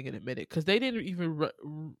age thing in a minute because they didn't even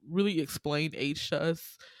really explain age to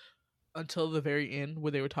us until the very end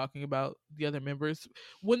when they were talking about the other members.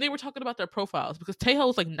 When they were talking about their profiles, because Taeho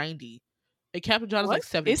is like 90 and Captain John is like What?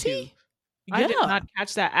 72. Is he? I did not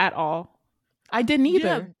catch that at all. I didn't either.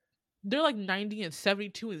 Yeah, they're like 90 and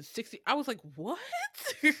 72 and 60. I was like, what?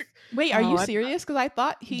 Wait, are Oh, you I- serious? Because I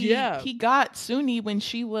thought he got Suni when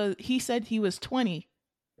he said he was 20.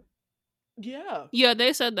 Yeah. Yeah,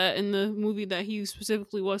 they said that in the movie that he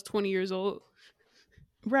specifically was 20 years old.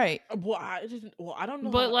 Right. Well, I don't know.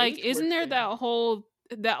 But how like, age isn't works there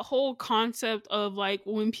then. that whole concept of like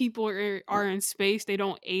when people are in space, they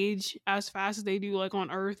don't age as fast as they do like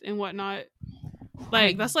on Earth and whatnot.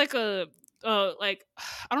 Like that's like a like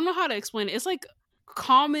I don't know how to explain it. It's like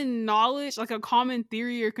common knowledge, like a common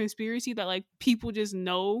theory or conspiracy that like people just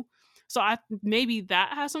know. So maybe that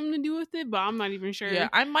has something to do with it, but I'm not even sure. Yeah,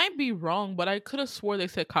 I might be wrong, but I could have swore they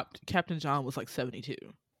said Captain John was like 72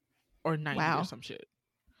 or 90 Wow. or some shit.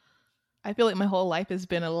 I feel like my whole life has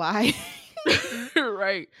been a lie.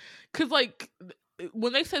 Right. Because, like,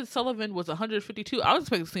 when they said Sullivan was 152, I was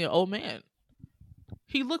expecting to see an old man.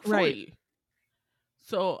 He looked 40. Right.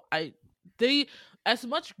 So, they, as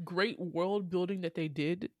much great world building that they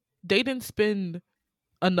didn't spend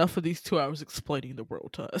enough of these 2 hours explaining the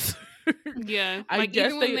world to us. Yeah, I like guess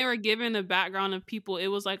even when they were given the background of people, it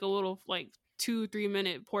was like a little like 2-3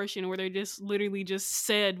 minute portion where they just literally just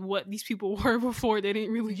said what these people were before. They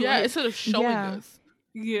didn't really Yeah, like, instead of showing Yeah. us.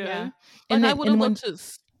 yeah. And I then- would have and loved to.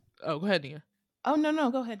 Oh, go ahead, Nia. Oh no,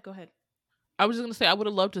 go ahead. I was just gonna say I would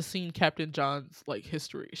have loved to seen Captain John's like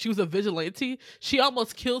history. She was a vigilante. She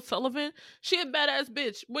almost killed Sullivan. She a badass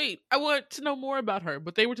bitch. Wait, I want to know more about her.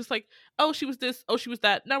 But they were just like, oh, she was this. Oh, she was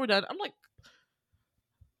that. Now we're done. I'm like,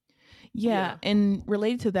 Yeah, and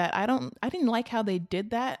related to that, I didn't like how they did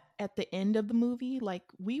that at the end of the movie, like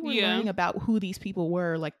we were Yeah. learning about who these people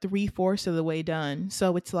were like 3/4 of the way done.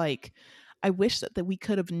 So it's like I wish that we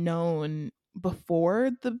could have known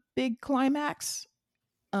before the big climax,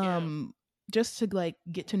 Yeah. just to like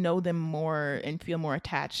get to know them more and feel more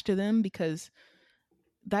attached to them, because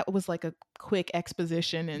that was like a quick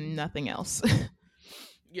exposition and nothing else.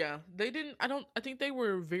 Yeah, they didn't. I think they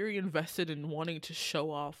were very invested in wanting to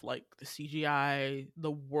show off like the CGI,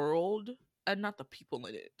 the world, and not the people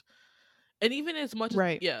in it. And even as much as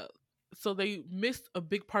Right. yeah, so they missed a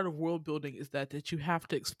big part of world building is that you have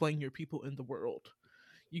to explain your people in the world.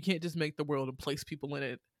 You can't just make the world and place people in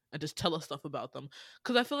it and just tell us stuff about them.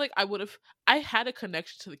 Because I feel like I had a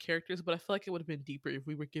connection to the characters, but I feel like it would have been deeper if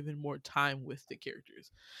we were given more time with the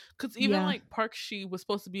characters. Because even Yeah. like Park Shi was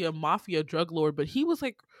supposed to be a mafia drug lord, but he was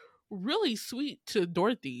like really sweet to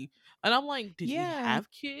Dorothy, and I'm like, did he Yeah.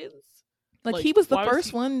 have kids? Like, Like, he was the why was first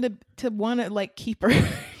he- one to want to like keep her.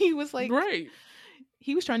 He was like, Right,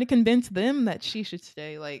 he was trying to convince them that she should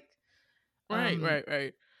stay. Like, right,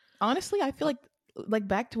 right. honestly, I feel like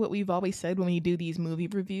back to what we've always said when we do these movie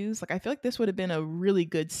reviews, like I feel like this would have been a really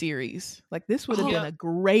good series. Like, this would have Oh. been a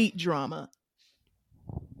great drama.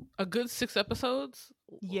 A good 6 episodes.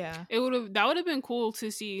 Yeah. That would have been cool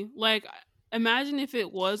to see. Like, imagine if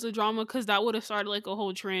it was a drama, because that would have started like a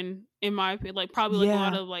whole trend, in my opinion. Like, probably like a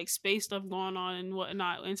lot Yeah. of like space stuff going on and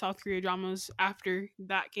whatnot in South Korea dramas after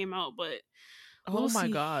that came out. But Oh we'll my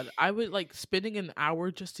see. god, I would like spending an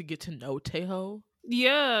hour just to get to know Taeho.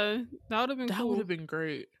 Yeah, that would have been That cool. would have been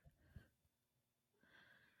great.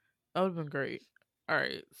 That would have been great. All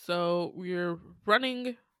right, so we're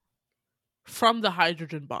running from the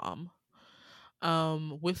hydrogen bomb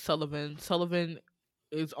with Sullivan. Sullivan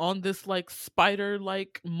is on this like spider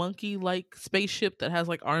like monkey like spaceship that has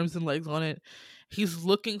like arms and legs on it. He's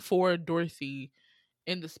looking for Dorothy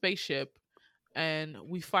in the spaceship, and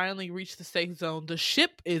we finally reach the safe zone. The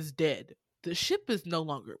ship is dead. The ship is no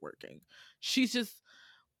longer working. She's just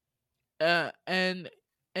and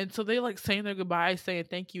so they like saying their goodbyes, saying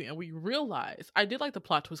thank you, and we realize I did like the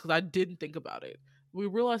plot twist because I didn't think about it. We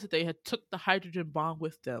realized that they had took the hydrogen bomb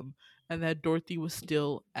with them, and that Dorothy was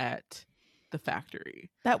still at the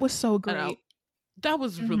factory. That was so And great. that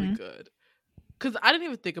was really Mhm. good because I didn't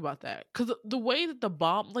even think about that because the way that the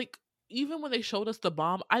bomb, like even when they showed us the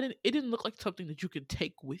bomb, it didn't look like something that you could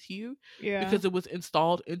take with you Yeah. because it was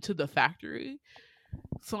installed into the factory.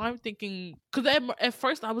 So I'm thinking because at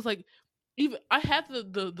first I was like, even I had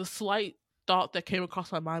the slight thought that came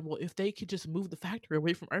across my mind. Well, if they could just move the factory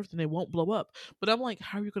away from Earth, then they won't blow up. But I'm like,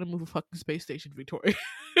 how are you gonna move a fucking space station, Victoria?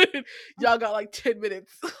 Y'all got like 10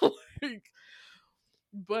 minutes. Like,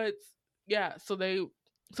 but yeah,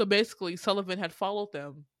 so basically Sullivan had followed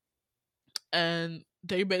them, and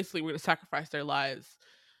they basically were gonna sacrifice their lives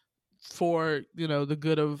for the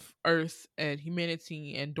good of Earth and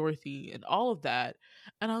humanity and Dorothy and all of that.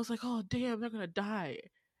 And I was like, oh damn, they're gonna die.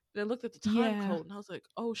 And I looked at the time Yeah. code and I was like,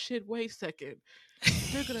 oh shit, wait a second,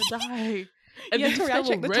 they're gonna die. Yeah, then Tori, you I see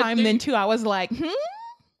checked the little red time then thing- too. I was like, wait,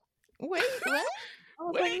 what? I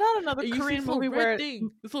was wait, like, not another and you see Korean this little movie red where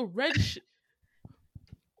thing, this little red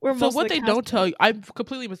where So most what of the they cast- don't tell you, I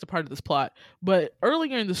completely missed a part of this plot, but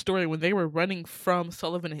earlier in the story when they were running from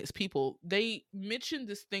Sullivan and his people, they mentioned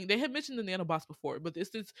this thing. They had mentioned the nanobots before, but it's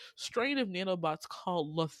this strain of nanobots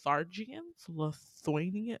called Lithuanian,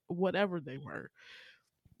 whatever they were.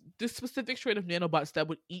 This specific strain of nanobots that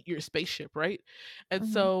would eat your spaceship, right? And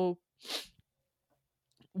Mhm. so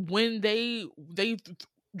when they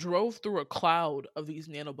drove through a cloud of these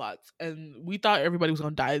nanobots, and we thought everybody was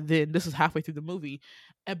gonna die. Then this is halfway through the movie,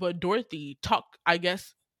 but Dorothy talked. I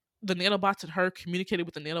guess the nanobots and her communicated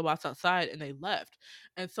with the nanobots outside, and they left.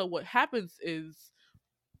 And so what happens is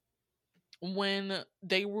when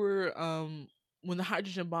they were when the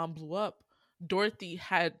hydrogen bomb blew up, Dorothy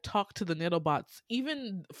had talked to the nanobots,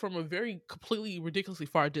 even from a very completely ridiculously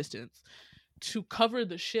far distance, to cover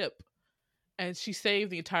the ship, and she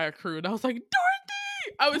saved the entire crew. And I was like,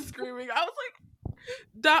 Dorothy! I was screaming. I was like,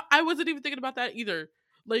 that. I wasn't even thinking about that either.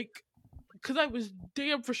 Like, because I was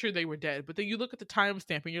damn for sure they were dead. But then you look at the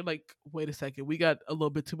timestamp and you're like, wait a second, we got a little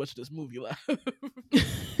bit too much of this movie left.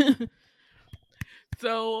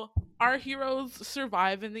 So our heroes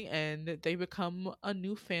survive in the end. They become a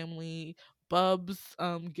new family. Bubs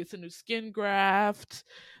gets a new skin graft.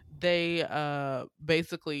 They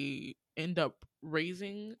basically end up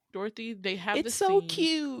raising Dorothy. They have It's this so scene.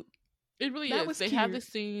 cute. It really That is. was They have cute. this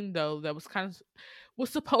scene though that was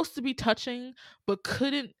supposed to be touching, but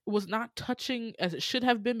was not touching as it should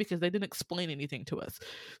have been because they didn't explain anything to us.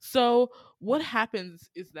 So what happens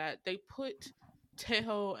is that they put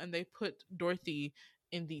Taeho and they put Dorothy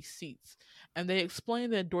in these seats, and they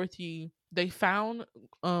explain that Dorothy, they found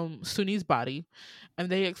Suni's body, and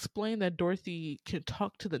they explain that Dorothy can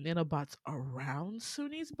talk to the nanobots around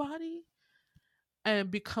Suni's body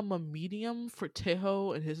and become a medium for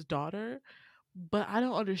Teho and his daughter. But I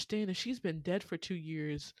don't understand, if she's been dead for 2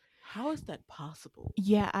 years, how is that possible?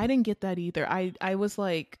 Yeah, I didn't get that either. I was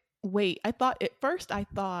like, wait, I thought at first I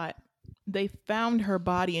thought they found her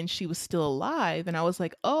body and she was still alive, and I was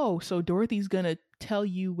like, oh, so Dorothy's gonna tell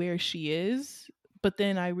you where she is. But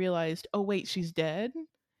then I realized, oh wait, she's dead.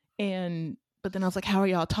 And but then I was like, how are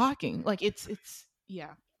y'all talking? Like it's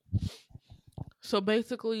yeah. So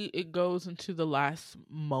basically, it goes into the last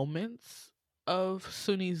moments of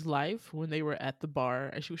Suni's life when they were at the bar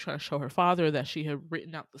and she was trying to show her father that she had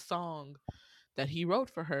written out the song that he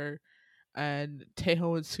wrote for her. And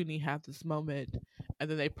Teho and Suni have this moment, and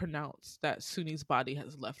then they pronounce that Suni's body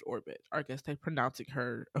has left orbit. Or I guess they're pronouncing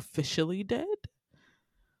her officially dead.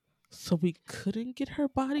 So we couldn't get her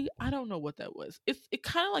body. I don't know what that was. It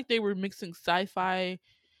kind of like they were mixing sci-fi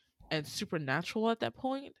and supernatural at that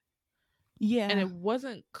point. Yeah. And it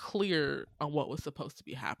wasn't clear on what was supposed to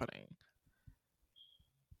be happening.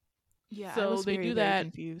 Yeah. So I was they very, do very that.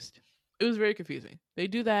 confused. It was very confusing. They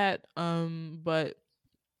do that, but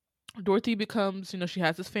Dorothy becomes, she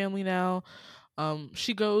has this family now.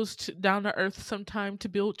 She goes down to Earth sometime to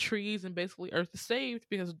build trees, and basically Earth is saved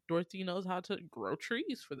because Dorothy knows how to grow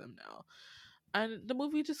trees for them now. And the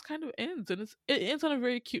movie just kind of ends, and it ends on a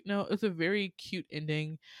very cute note. It's a very cute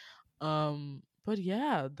ending. But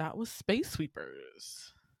yeah, that was Space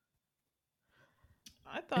Sweepers.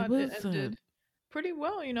 I thought it ended pretty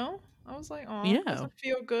well, I was like, oh, yeah, that's a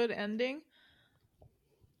feel good ending.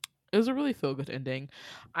 It was a really feel good ending.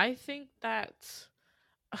 I think that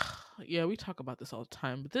yeah, we talk about this all the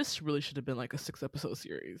time, but this really should have been like a 6-episode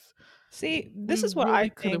series. See, this is what I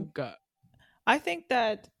could have got. I think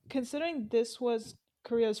that considering this was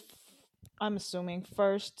Korea's, I'm assuming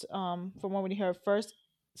first, from what we hear, first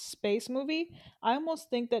space movie, I almost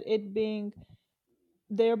think that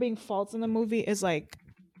there being faults in the movie is like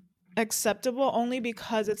acceptable, only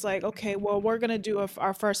because it's like, okay, well, we're gonna do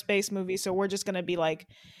our first space movie, so we're just gonna be like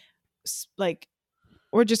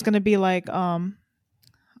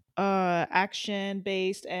action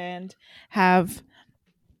based and have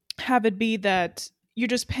it be that you're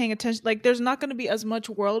just paying attention. Like, there's not going to be as much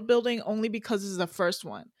world building, only because this is the first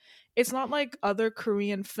one. It's not like other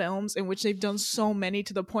Korean films in which they've done so many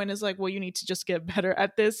to the point it's like, well, you need to just get better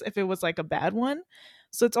at this if it was like a bad one.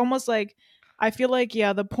 So it's almost like, I feel like,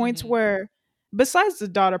 yeah, the points where, besides the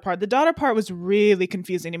daughter part was really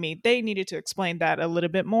confusing to me. They needed to explain that a little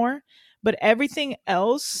bit more. But everything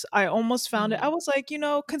else, I almost found it. I was like,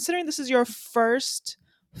 considering this is your first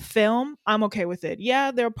film, I'm okay with it.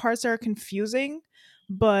 Yeah, there are parts that are confusing,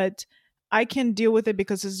 but I can deal with it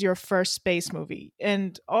because this is your first space movie.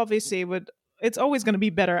 And obviously it's always going to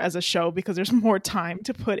be better as a show because there's more time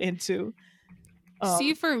to put into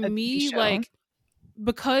see, for me, like,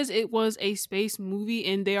 because it was a space movie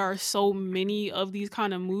and there are so many of these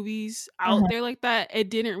kind of movies out there like that, it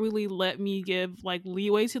didn't really let me give like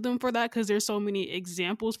leeway to them for that, because there's so many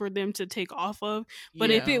examples for them to take off of. But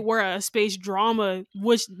if it were a space drama,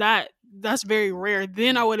 which that's very rare,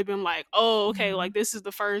 then I would have been like, oh, okay, like this is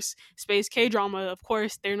the first space K-drama. Of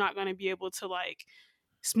course they're not going to be able to like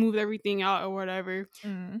smooth everything out or whatever.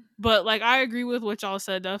 But like, I agree with what y'all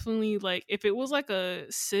said. Definitely, like, if it was like a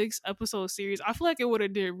 6-episode series, I feel like it would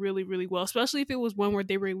have did really, really well, especially if it was one where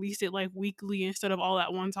they released it like weekly instead of all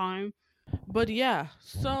at one time. But yeah,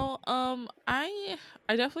 so I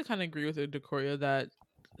definitely kind of agree with Decoria that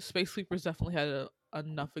Space Sweepers definitely had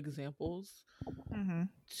enough examples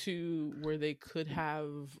to where they could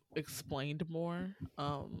have explained more.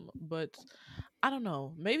 But I don't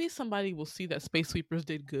know. Maybe somebody will see that Space Sweepers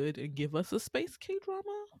did good and give us a space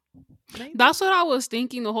K-drama. Maybe? That's what I was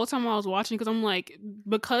thinking the whole time I was watching, because I'm like,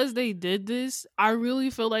 because they did this, I really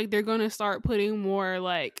feel like they're gonna start putting more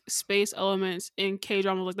like space elements in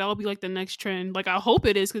K-drama. Like, that will be like the next trend. Like, I hope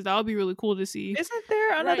it is, because that would be really cool to see. Isn't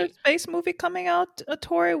there another space movie coming out,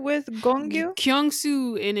 Tori, with Gongyu?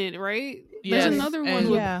 Kyung-soo in it, right? Yes, there's another one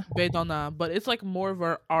with Bae Dong-na, but it's like more of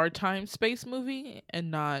our time space movie and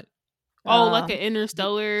not like an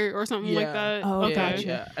Interstellar or something like that. Oh, okay. gotcha.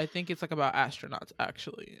 Yeah, I think it's like about astronauts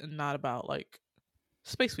actually, and not about like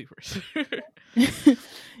space sweepers.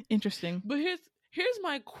 Interesting. But here's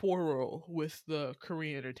my quarrel with the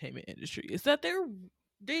Korean entertainment industry is that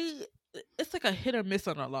it's like a hit or miss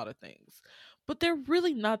on a lot of things, but they're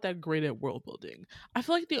really not that great at world building. I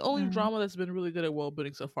feel like the only drama that's been really good at world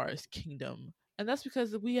building so far is Kingdom. And that's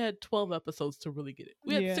because we had 12 episodes to really get it.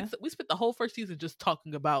 We had 6. We spent the whole first season just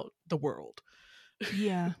talking about the world.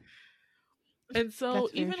 Yeah. And so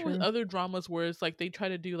That's very even with true. other dramas where it's like they try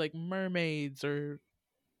to do like mermaids or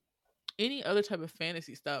any other type of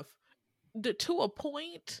fantasy stuff, to a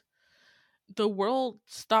point, the world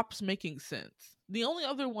stops making sense. The only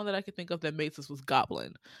other one that I could think of that made sense was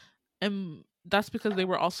Goblin. And that's because they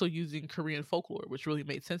were also using Korean folklore, which really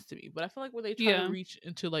made sense to me. But I feel like when they try to Yeah. reach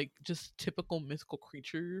into like just typical mythical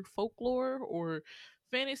creature folklore or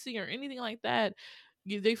fantasy or anything like that,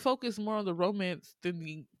 they focus more on the romance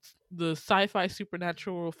than the sci-fi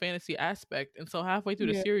supernatural fantasy aspect. And so halfway through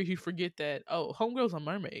the Yeah. series, you forget that, oh, homegirl's a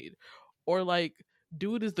mermaid, or like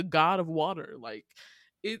dude is the god of water. Like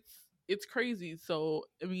it's crazy. So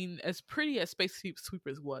I mean, as pretty as Space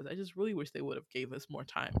Sweepers was, I just really wish they would have gave us more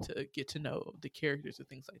time to get to know the characters and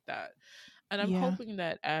things like that. And I'm Yeah. hoping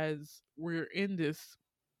that as we're in this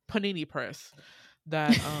panini press,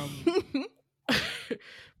 that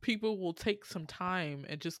people will take some time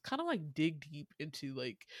and just kind of like dig deep into,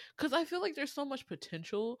 like, because I feel like there's so much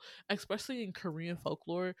potential, especially in Korean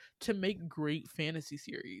folklore, to make great fantasy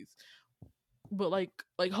series. But like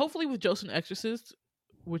hopefully with Joseon Exorcist,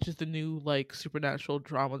 which is the new like supernatural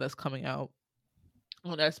drama that's coming out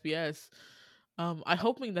on SBS, I'm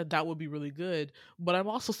hoping that that would be really good. But I'm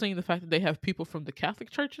also seeing the fact that they have people from the Catholic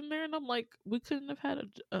Church in there, and I'm like, we couldn't have had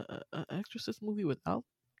a Exorcist movie without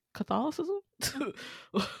Catholicism,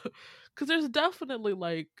 because there's definitely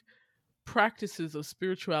like practices of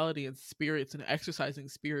spirituality and spirits and exercising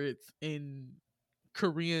spirits in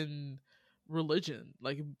Korean religion.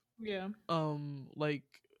 Yeah. Like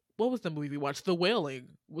what was the movie we watched? The Wailing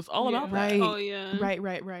was all Yeah. about that. Right. Oh yeah.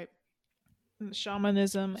 Right.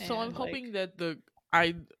 Shamanism. So I'm and, hoping like, that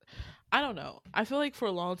I don't know. I feel like for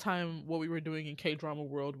a long time what we were doing in K-drama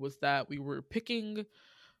world was that we were picking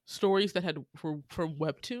stories that were from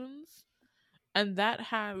webtoons, and that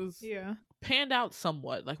has yeah. panned out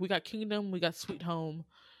somewhat. Like we got Kingdom, we got Sweet Home,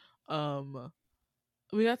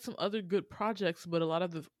 we got some other good projects, but a lot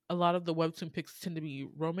of the webtoon picks tend to be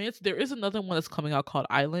romance. There is another one that's coming out called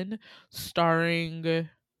Island, starring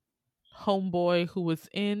homeboy who was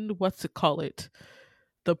in what's it call it,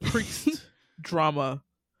 the priest drama.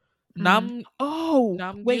 Nam Oh,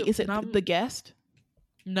 Nam wait, is it Nam. The Guest?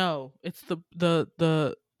 No, it's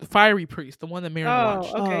the fiery priest, the one that Marin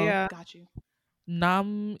watched. Okay, yeah. Got you.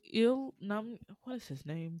 Nam Nam. What is his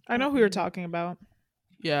name? I know who you're talking about.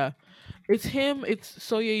 Yeah, it's him. It's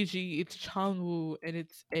Soyeji. It's Changwoo, and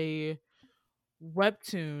it's a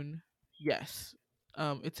webtoon. Yes,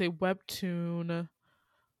 it's a webtoon.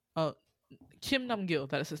 Kim Nam-gil,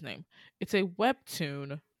 that is his name. It's a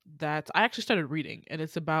webtoon that I actually started reading, and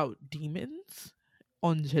it's about demons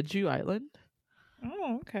on Jeju Island.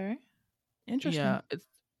 Oh, okay. Interesting. Yeah,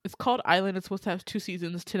 it's called Island. It's supposed to have 2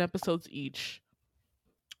 seasons, 10 episodes each.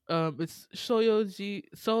 It's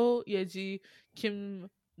Soyeji, Kim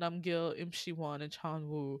Nam-gil, Im Shi-won, and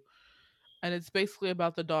Chan-woo, and it's basically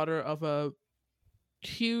about the daughter of a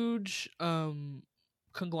huge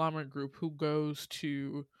conglomerate group who goes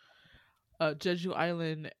to Jeju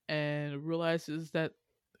Island and realizes that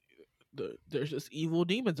there's just evil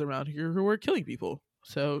demons around here who are killing people.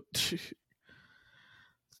 So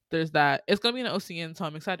there's that. It's gonna be an OCN, so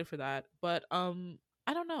I'm excited for that. But I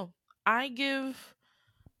don't know. I give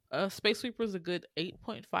Space Sweepers a good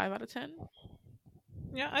 8.5 out of 10.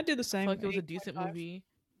 Yeah, I did the I same. feel like it was a decent 8.5. movie.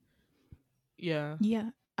 Yeah. Yeah,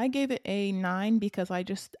 I gave it a 9 because I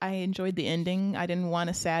enjoyed the ending. I didn't want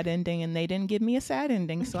a sad ending, and they didn't give me a sad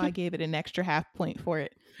ending, so I gave it an extra half point for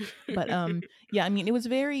it. But yeah, I mean, it was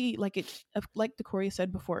very like Decoria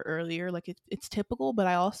said before earlier, like it's typical, but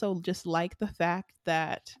I also just like the fact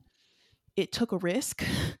that it took a risk.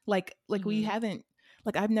 like we haven't,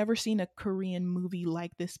 like I've never seen a Korean movie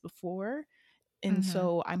like this before. And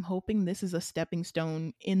so I'm hoping this is a stepping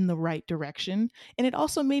stone in the right direction. And it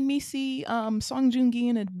also made me see Song Joong-ki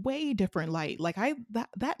in a way different light. Like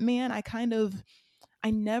that man,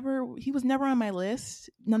 he was never on my list.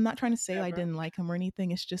 And I'm not trying to say I didn't like him or anything.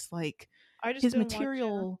 It's just like I just his didn't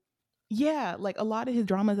material. Yeah, like a lot of his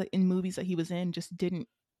dramas in movies that he was in just didn't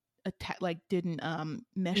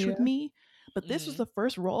mesh with me. But this was the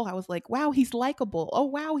first role I was like, wow, he's likable. Oh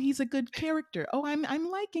wow, he's a good character. Oh, I'm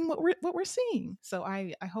liking what we're seeing. So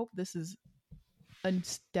I hope this is a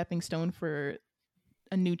stepping stone for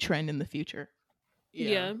a new trend in the future.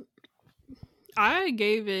 Yeah. I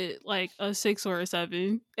gave it like a 6 or a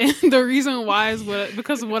 7. And the reason why is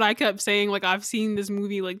because of what I kept saying. Like I've seen this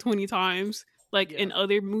movie like 20 times, like in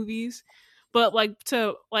other movies. But like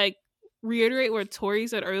to like reiterate what Tori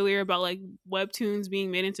said earlier about like webtoons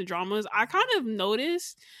being made into dramas, I kind of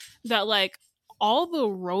noticed that like all the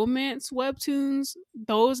romance webtoons,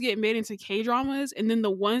 those get made into K-dramas, and then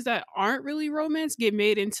the ones that aren't really romance get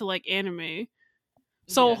made into like anime.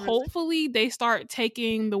 So Yeah. hopefully they start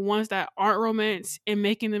taking the ones that aren't romance and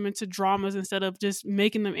making them into dramas instead of just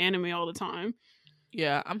making them anime all the time.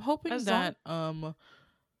 Yeah, I'm hoping As that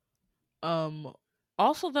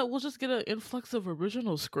also that we'll just get an influx of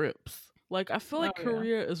original scripts. Like I feel like Oh, yeah.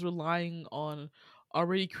 Korea is relying on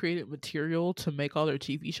already created material to make all their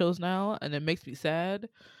TV shows now, and it makes me sad. It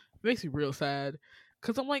makes me real sad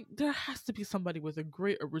because I'm like, there has to be somebody with a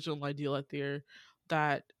great original idea out there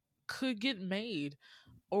that could get made,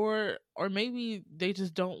 or maybe they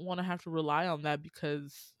just don't want to have to rely on that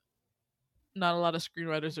because not a lot of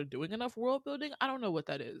screenwriters are doing enough world building. I don't know what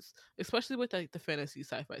that is, especially with like the fantasy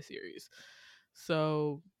sci-fi series.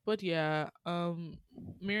 So, but yeah,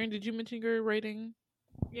 Miriam, did you mention your rating?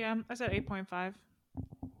 Yeah, I said 8.5.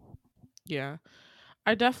 Yeah,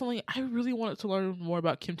 I really wanted to learn more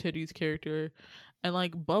about Kim Tae-ree's character, and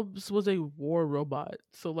like Bubs was a war robot.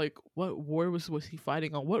 So like, what war was he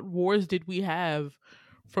fighting on? What wars did we have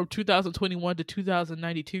from 2021 to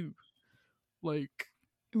 2092? Like,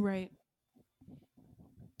 Right.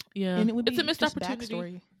 yeah, And it would it's be a missed just opportunity.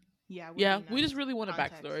 backstory. Yeah, would Yeah, be we just nice. really want a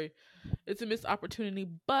Context. backstory. It's a missed opportunity,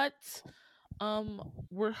 but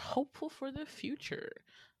we're hopeful for the future.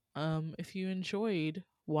 If you enjoyed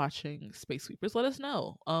watching Space Sweepers, let us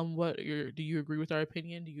know. Do you agree with our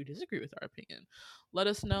opinion? Do you disagree with our opinion? Let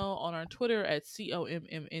us know on our Twitter at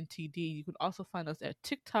COMMNTD. You can also find us at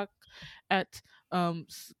TikTok at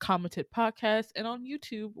Commented Podcast, and on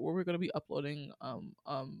YouTube where we're going to be uploading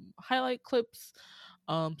highlight clips,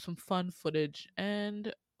 some fun footage,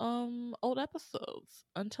 and old episodes.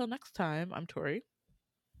 Until next time, I'm Tori.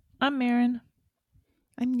 I'm Marin.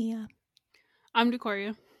 I'm Nia. I'm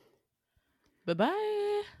Decoria.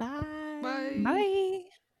 Bye-bye. Bye. Bye. Bye.